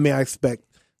don't know. I mean, I expect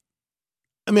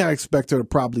her to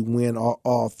probably win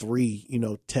all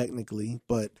 3, technically,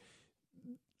 but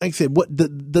like I said, what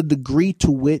the degree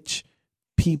to which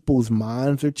people's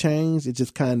minds are changed, it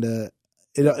just kind of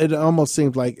it almost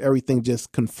seems like everything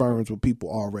just confirms what people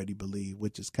already believe,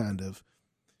 which is kind of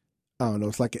I don't know,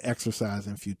 it's like an exercise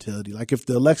in futility. Like if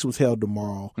the election was held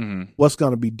tomorrow, Mm-hmm. what's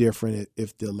going to be different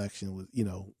if the election was,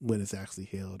 when it's actually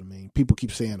held? I mean, people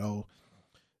keep saying,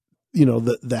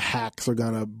 the hacks are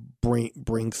going to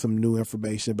bring some new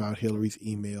information about Hillary's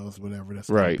emails, whatever. That's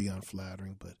going to be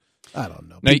unflattering, but I don't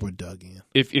know. People are dug in.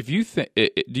 If you think,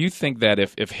 do you think that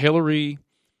if Hillary,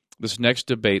 this next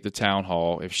debate, the town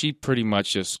hall, if she pretty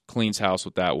much just cleans house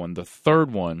with that one, the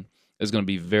third one is going to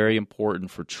be very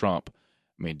important for Trump.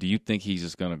 I mean, do you think he's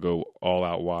just going to go all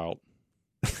out wild?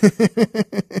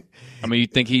 I mean, you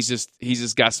think he's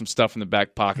just got some stuff in the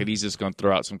back pocket? He's just going to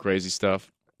throw out some crazy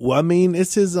stuff? Well, I mean,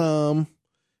 it's his,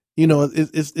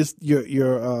 it's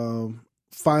your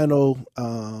final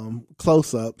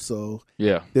close up. So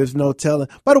yeah, there's no telling.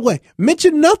 By the way,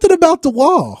 mention nothing about the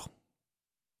wall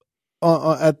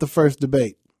at the first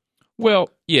debate. Well,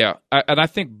 yeah, I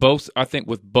think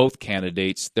with both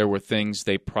candidates, there were things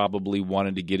they probably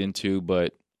wanted to get into,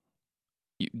 but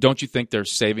don't you think they're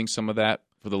saving some of that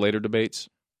for the later debates?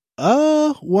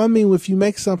 Well, I mean, if you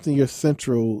make something your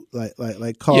central,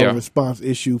 like call and response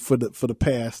issue for the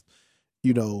past,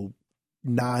 9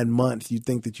 months, you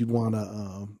think that you'd want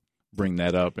to bring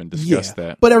that up and discuss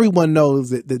that. But everyone knows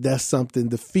that that's something.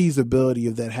 The feasibility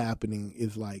of that happening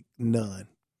is like none.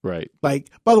 Right.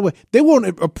 Like, by the way, they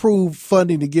won't approve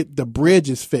funding to get the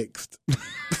bridges fixed.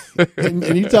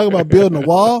 and you talk about building a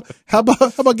wall. How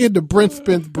about getting the Brent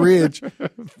Spence Bridge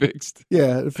fixed?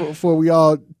 Yeah, before we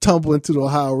all tumble into the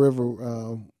Ohio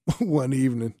River one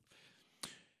evening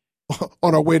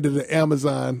on our way to the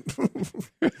Amazon,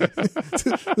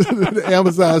 the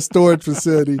Amazon storage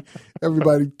facility.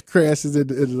 Everybody crashes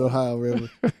into the Ohio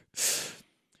River.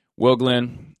 Well,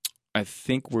 Glenn, I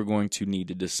think we're going to need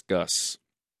to discuss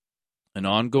an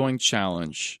ongoing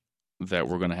challenge that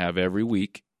we're going to have every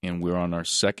week, and we're on our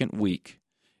second week.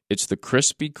 It's the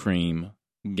Krispy-Kreme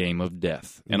Game of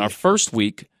Death. In our first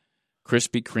week,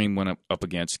 Krispy-Kreme went up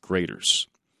against Graders.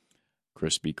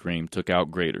 Krispy-Kreme took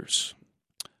out Graders.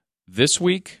 This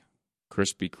week,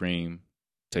 Krispy-Kreme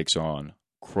takes on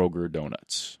Kroger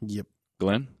Donuts. Yep.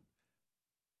 Glenn?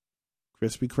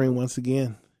 Krispy-Kreme once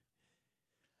again.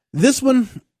 This one,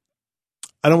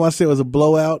 I don't want to say it was a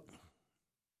blowout,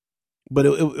 but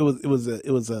it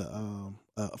was a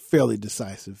fairly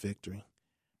decisive victory.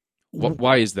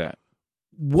 Why is that?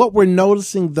 What we're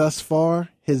noticing thus far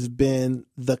has been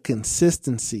the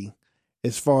consistency,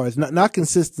 as far as not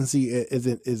consistency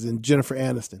is in Jennifer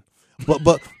Aniston,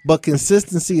 but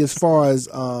consistency as far as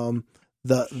my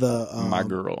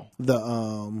girl,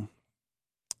 the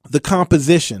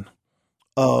composition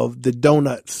of the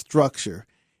donut structure.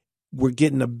 We're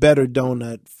getting a better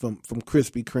donut from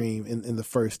Krispy Kreme in the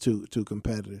first two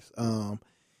competitors.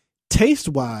 Taste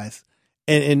wise,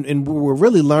 and we're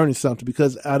really learning something,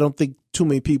 because I don't think too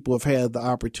many people have had the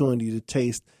opportunity to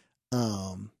taste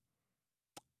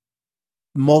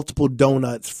multiple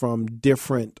donuts from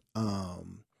different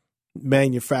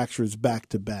manufacturers back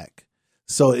to back.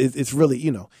 So it's really,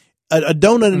 a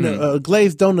donut, a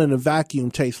glazed donut in a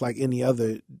vacuum tastes like any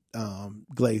other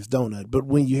glazed donut. But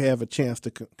when you have a chance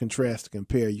to contrast and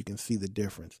compare, you can see the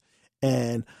difference.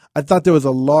 And I thought there was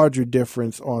a larger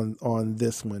difference on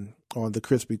this one, on the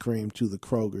Krispy Kreme to the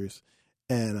Kroger's.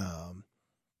 And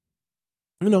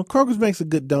Kroger's makes a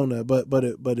good donut, but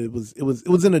it was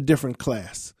in a different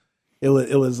class. It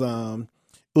was a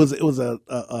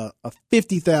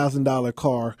 $50,000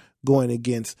 car going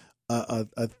against a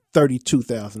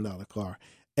 $32,000 car,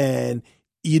 and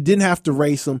you didn't have to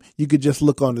race them. You could just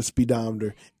look on the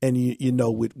speedometer, and you know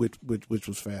which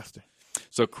was faster.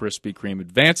 So Krispy Kreme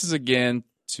advances again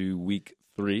to week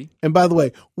 3. And by the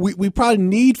way, we probably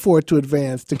need for it to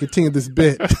advance to continue this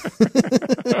bit.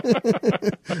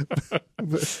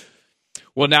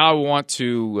 Well, now I want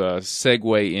to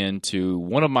segue into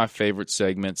one of my favorite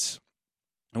segments,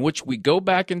 in which we go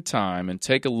back in time and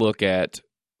take a look at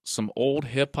some old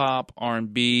hip-hop,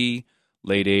 R&B,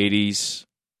 late 80s,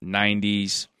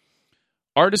 90s,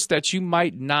 artists that you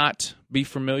might not be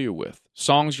familiar with.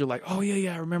 Songs you're like, oh,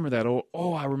 yeah, I remember that.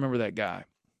 Oh, I remember that guy.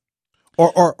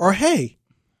 Or hey,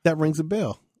 that rings a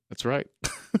bell. That's right.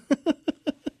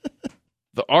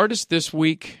 The artist this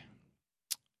week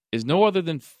is no other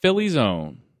than Philly's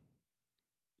own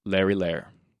Larry Larr.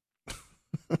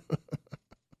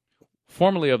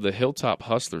 Formerly of the Hilltop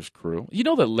Hustlers crew. You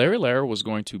know that Larry Larr was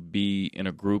going to be in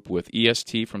a group with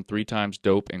EST from 3 Times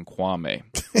Dope and Kwame.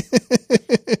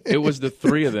 It was the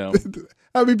 3 of them.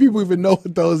 How many people even know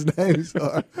what those names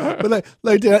are? But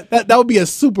that would be a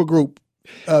super group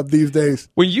these days.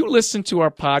 When you listen to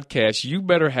our podcast, you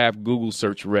better have Google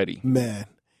search ready. Man,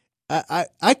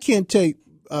 I can't take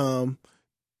 3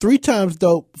 Times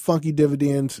Dope, Funky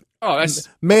Dividends. Oh, that's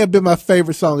may have been my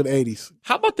favorite song of the 80s.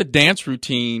 How about the dance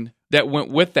routine that went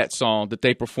with that song that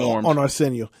they performed on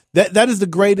Arsenio? That is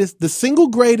the single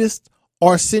greatest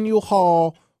Arsenio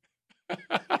Hall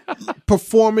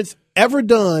performance ever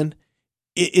done.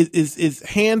 Is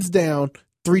hands down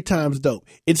 3 times dope.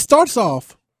 It starts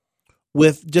off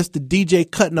with just the DJ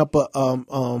cutting up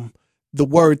the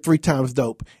word 3 times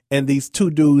dope and these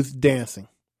 2 dudes dancing.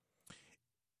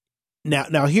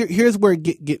 Now here's where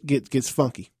it gets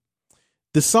funky.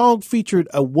 The song featured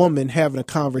a woman having a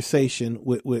conversation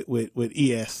with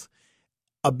ES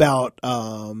about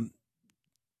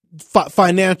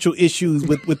financial issues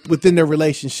within their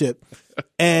relationship,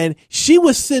 and she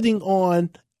was sitting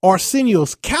on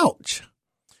Arsenio's couch.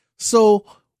 So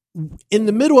in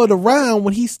the middle of the round,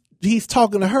 when he's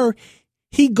talking to her,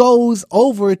 he goes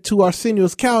over to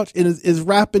Arsenio's couch and is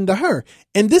rapping to her.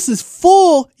 And this is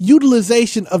full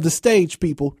utilization of the stage,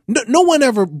 people. No one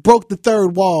ever broke the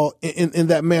 3rd wall in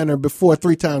that manner before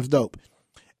 3 times dope.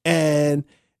 And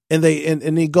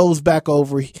he goes back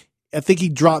over. I think he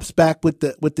drops back with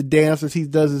the dancers. He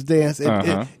does his dance.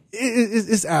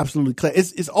 It's absolutely clear.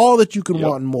 It's all that you can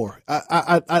want and more.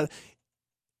 I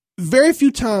very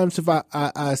few times have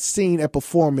I seen a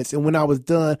performance, and when I was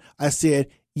done, I said,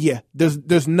 yeah,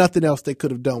 there's nothing else they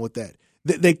could have done with that.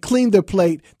 They cleaned their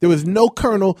plate. There was no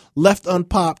kernel left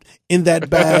unpopped in that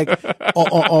bag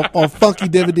on funky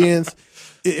dividends.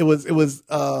 It was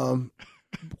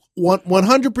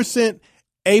 100%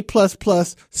 A++,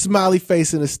 smiley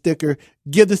face and a sticker.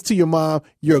 Give this to your mom.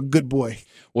 You're a good boy.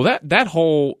 Well, that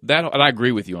whole and I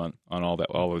agree with you on all that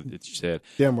you said.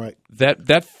 Damn right.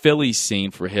 That Philly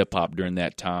scene for hip hop during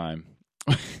that time,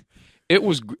 it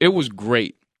was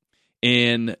great.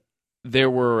 And there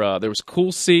was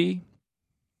Cool C,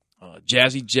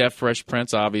 Jazzy Jeff, Fresh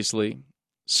Prince, obviously,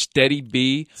 Steady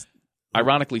B.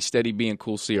 Ironically, Steady B and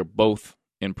Cool C are both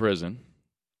in prison.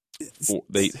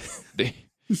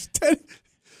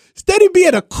 Steady B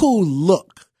had a cool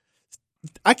look.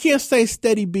 I can't say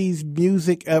Steady B's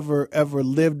music ever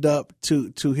lived up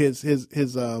to his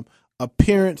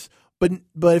appearance, but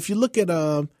if you look at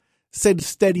say the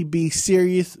Steady B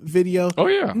Serious video, oh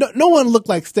yeah, no one looked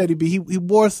like Steady B. He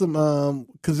wore some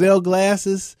Cazelle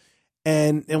glasses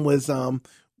and was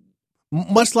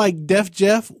much like Def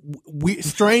Jeff,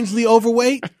 strangely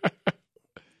overweight.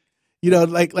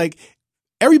 Like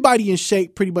everybody in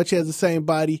shape pretty much has the same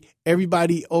body.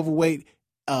 Everybody overweight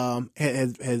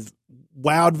has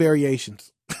wild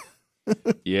variations.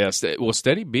 Yes, well,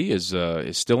 Steady B is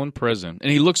still in prison,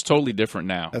 and he looks totally different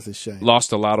now. That's a shame.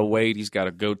 Lost a lot of weight. He's got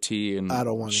a goatee and I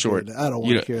don't want short. to hear that. I don't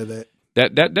want to hear that.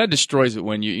 That destroys it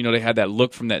when they had that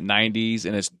look from that '90s,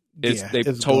 and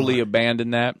they've totally gone.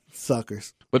 Abandoned that.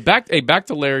 Suckers. But back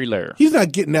to Larry Larr. He's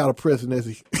not getting out of prison, is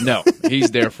he? No,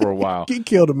 he's there for a while. He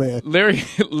killed a man. Larry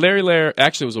Larr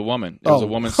actually was a woman. It was a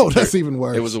woman. Oh, that's even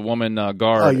worse. It was a woman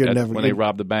guard when they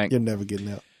robbed the bank. You're never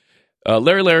getting out.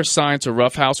 Larry Larr signed to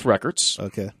Rough House Records.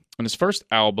 Okay. And his first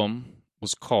album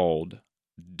was called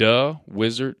The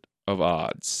Wizard of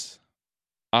Odds.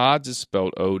 Odds is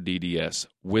spelled ODDS.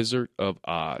 Wizard of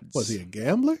Odds. Was he a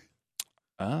gambler?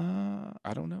 I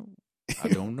don't know.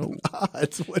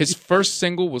 His first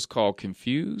single was called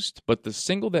Confused, but the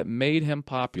single that made him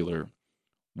popular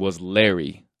was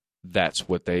Larry. That's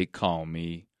what they call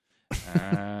me.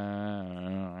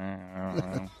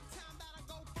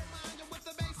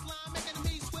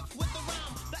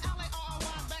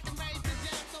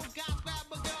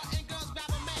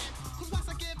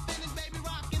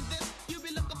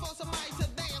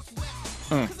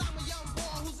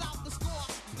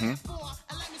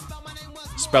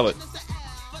 Spell it.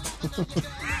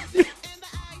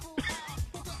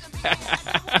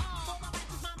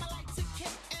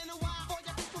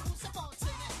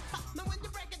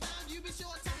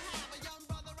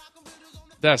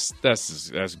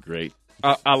 That's great.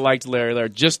 I liked Larry Larr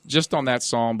just on that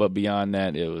song, but beyond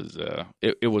that,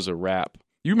 it was a rap.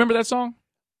 You remember that song?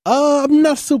 I'm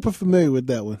not super familiar with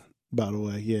that one, by the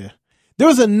way. Yeah. There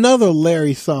was another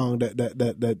Larry song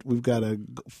that we've got to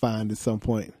find at some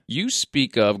point. You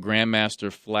speak of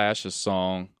Grandmaster Flash's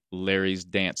song "Larry's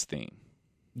Dance Theme."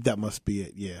 That must be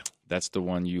it. Yeah, that's the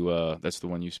one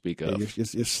you speak of. Yeah,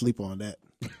 you're sleep on that.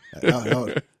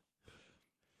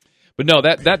 But no,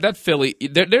 that Philly.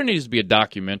 There needs to be a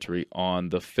documentary on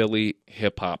the Philly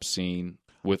hip hop scene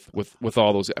with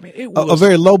all those. I mean, it was a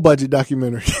very low budget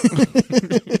documentary.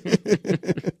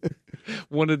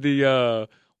 One of the.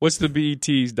 What's the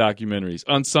BET's documentaries?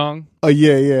 Unsung? Oh,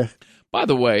 yeah. By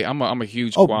the way, I'm a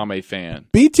huge Kwame fan.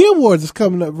 BET Awards is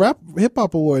coming up. Rap Hip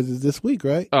Hop Awards is this week,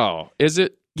 right? Oh, is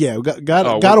it? Yeah, we got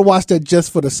to watch that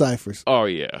just for the ciphers. Oh,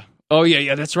 yeah. Oh,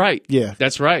 yeah, that's right. Yeah.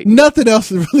 That's right. Nothing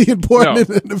else is really important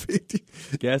in the Big T.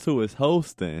 Guess who is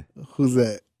hosting? Who's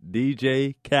that?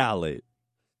 DJ Khaled.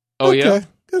 Oh, yeah?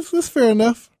 That's fair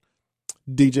enough.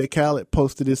 DJ Khaled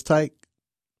posted his type.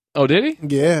 Oh, did he?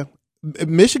 Yeah.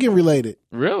 Michigan related.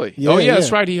 Really? Yeah, yeah,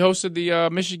 that's right. He hosted the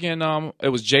Michigan. It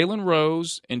was Jalen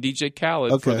Rose and DJ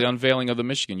Khaled for the unveiling of the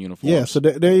Michigan uniforms. Yeah, so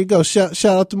there you go. Shout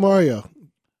out to Mario.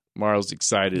 Mario's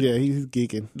excited. Yeah, he's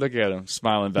geeking. Look at him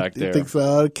smiling back there. He thinks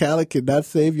Khaled cannot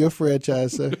save your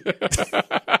franchise, sir.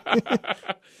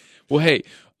 Well, hey,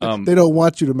 they don't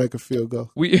want you to make a field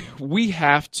goal. We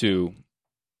have to,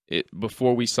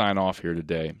 before we sign off here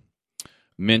today,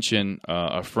 mention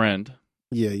a friend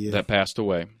that passed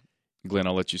away. Glenn,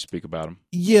 I'll let you speak about him.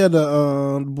 Yeah,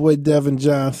 the boy Devin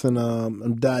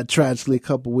Johnson died tragically a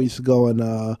couple weeks ago in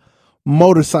a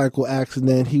motorcycle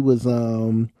accident. He was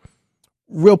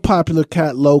real popular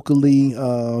cat locally,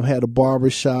 had a barber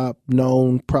shop,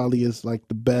 known probably as like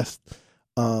the best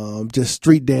just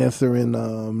street dancer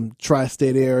in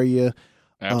tri-state area.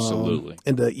 Absolutely.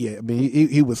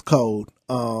 He was cold.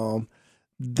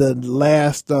 The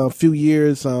last few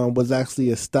years was actually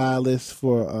a stylist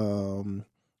for a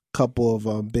couple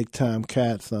of big time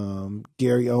cats,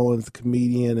 Gary Owens, the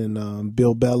comedian, and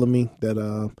Bill Bellamy, that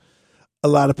a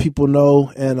lot of people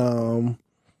know, and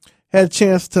had a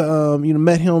chance to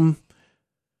met him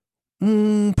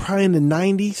probably in the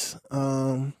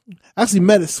 90s. Actually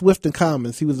met at Swift and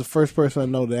Commons. He was the first person I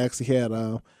know that actually had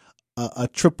a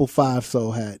 555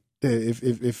 soul hat.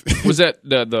 If was that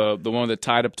the one that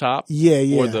tied up top?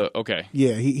 Yeah. Okay.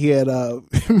 Yeah, he had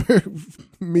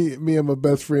me and my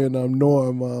best friend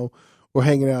Norm were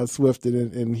hanging out at Swift,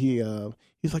 and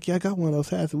he's like, yeah, I got one of those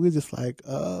hats, and we were just like,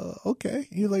 okay.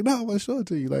 He was like, no, I'm gonna show it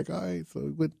to you. Like, all right.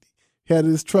 So he had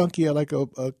in his trunk, he had like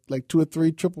like 2 or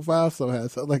 3 555 soul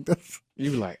hats. So like that's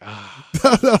you were like,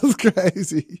 that was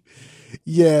crazy.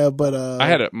 Yeah,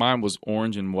 but mine was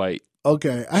orange and white.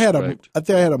 Okay, I think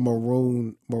I had a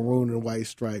maroon and white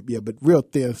stripe. Yeah, but real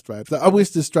thin stripes. I wish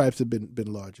the stripes had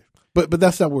been larger. But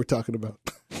that's not what we're talking about.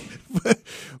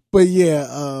 but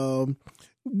yeah,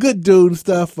 good dude and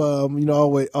stuff.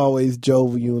 Always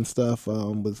jovial and stuff.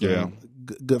 Was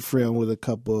good friend with a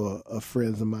couple of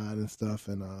friends of mine and stuff.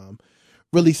 And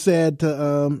really sad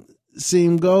to see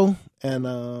him go.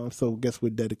 And so I guess we're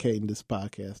dedicating this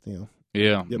podcast to him.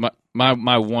 Yeah. Yep.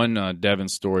 My one Devin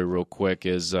story real quick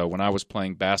is when I was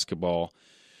playing basketball at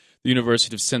the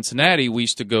University of Cincinnati, we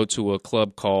used to go to a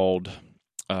club called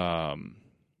the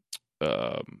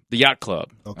Yacht Club.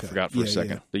 Okay. I forgot for a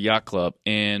second. Yeah. The Yacht Club.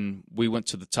 And we went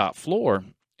to the top floor,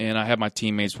 and I had my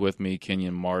teammates with me,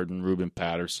 Kenyon Martin, Ruben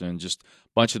Patterson, just a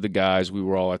bunch of the guys. We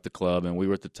were all at the club, and we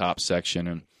were at the top section.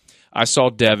 And I saw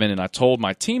Devin, and I told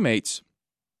my teammates,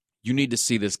 you need to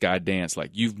see this guy dance.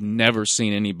 Like, you've never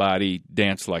seen anybody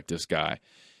dance like this guy.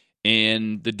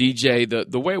 And the DJ,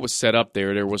 the way it was set up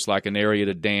there was like an area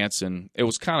to dance, and it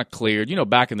was kind of cleared. You know,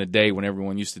 back in the day when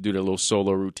everyone used to do their little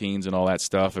solo routines and all that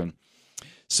stuff. And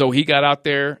so he got out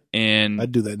there, and I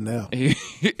do that now.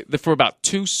 For about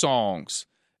 2 songs,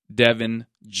 Devin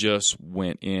just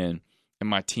went in. And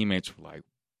my teammates were like,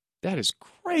 that is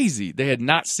crazy. They had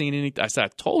not seen anything. I said, I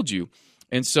told you.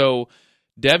 And so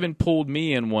Devin pulled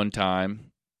me in one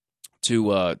time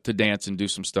to dance and do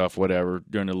some stuff, whatever,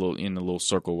 in the little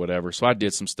circle, whatever. So I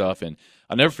did some stuff, and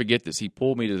I'll never forget this. He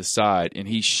pulled me to the side, and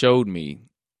he showed me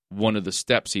one of the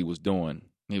steps he was doing.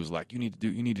 And he was like, "You need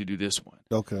to do this one."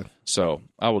 Okay. So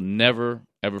I will never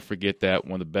ever forget that.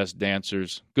 One of the best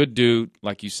dancers, good dude,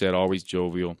 like you said, always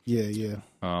jovial. Yeah.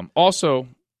 Also,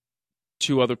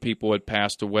 2 other people had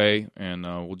passed away, and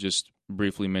we'll just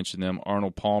briefly mention them: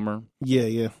 Arnold Palmer,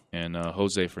 and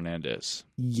Jose Fernandez.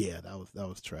 Yeah, that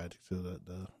was tragic. So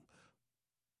the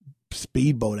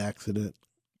speedboat accident,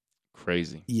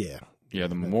 crazy. Yeah. The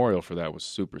memorial for that was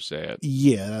super sad.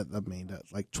 Yeah,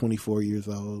 that's like 24 years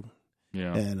old.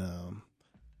 Yeah, and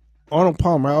Arnold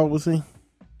Palmer, how old was he?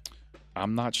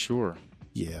 I'm not sure.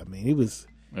 Yeah, I mean he was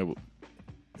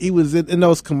in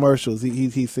those commercials.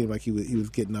 He seemed like he was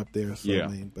getting up there. So, yeah. I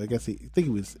mean, but I guess I think he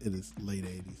was in his late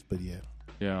 80s. But yeah.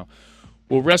 Yeah.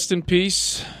 Well, rest in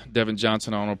peace, Devin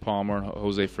Johnson, Arnold Palmer, and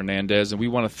Jose Fernandez. And we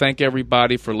want to thank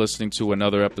everybody for listening to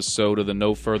another episode of the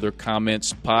No Further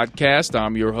Comments podcast.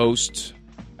 I'm your host,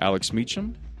 Alex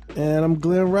Meacham. And I'm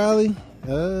Glenn Riley.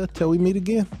 Till we meet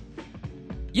again.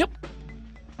 Yep.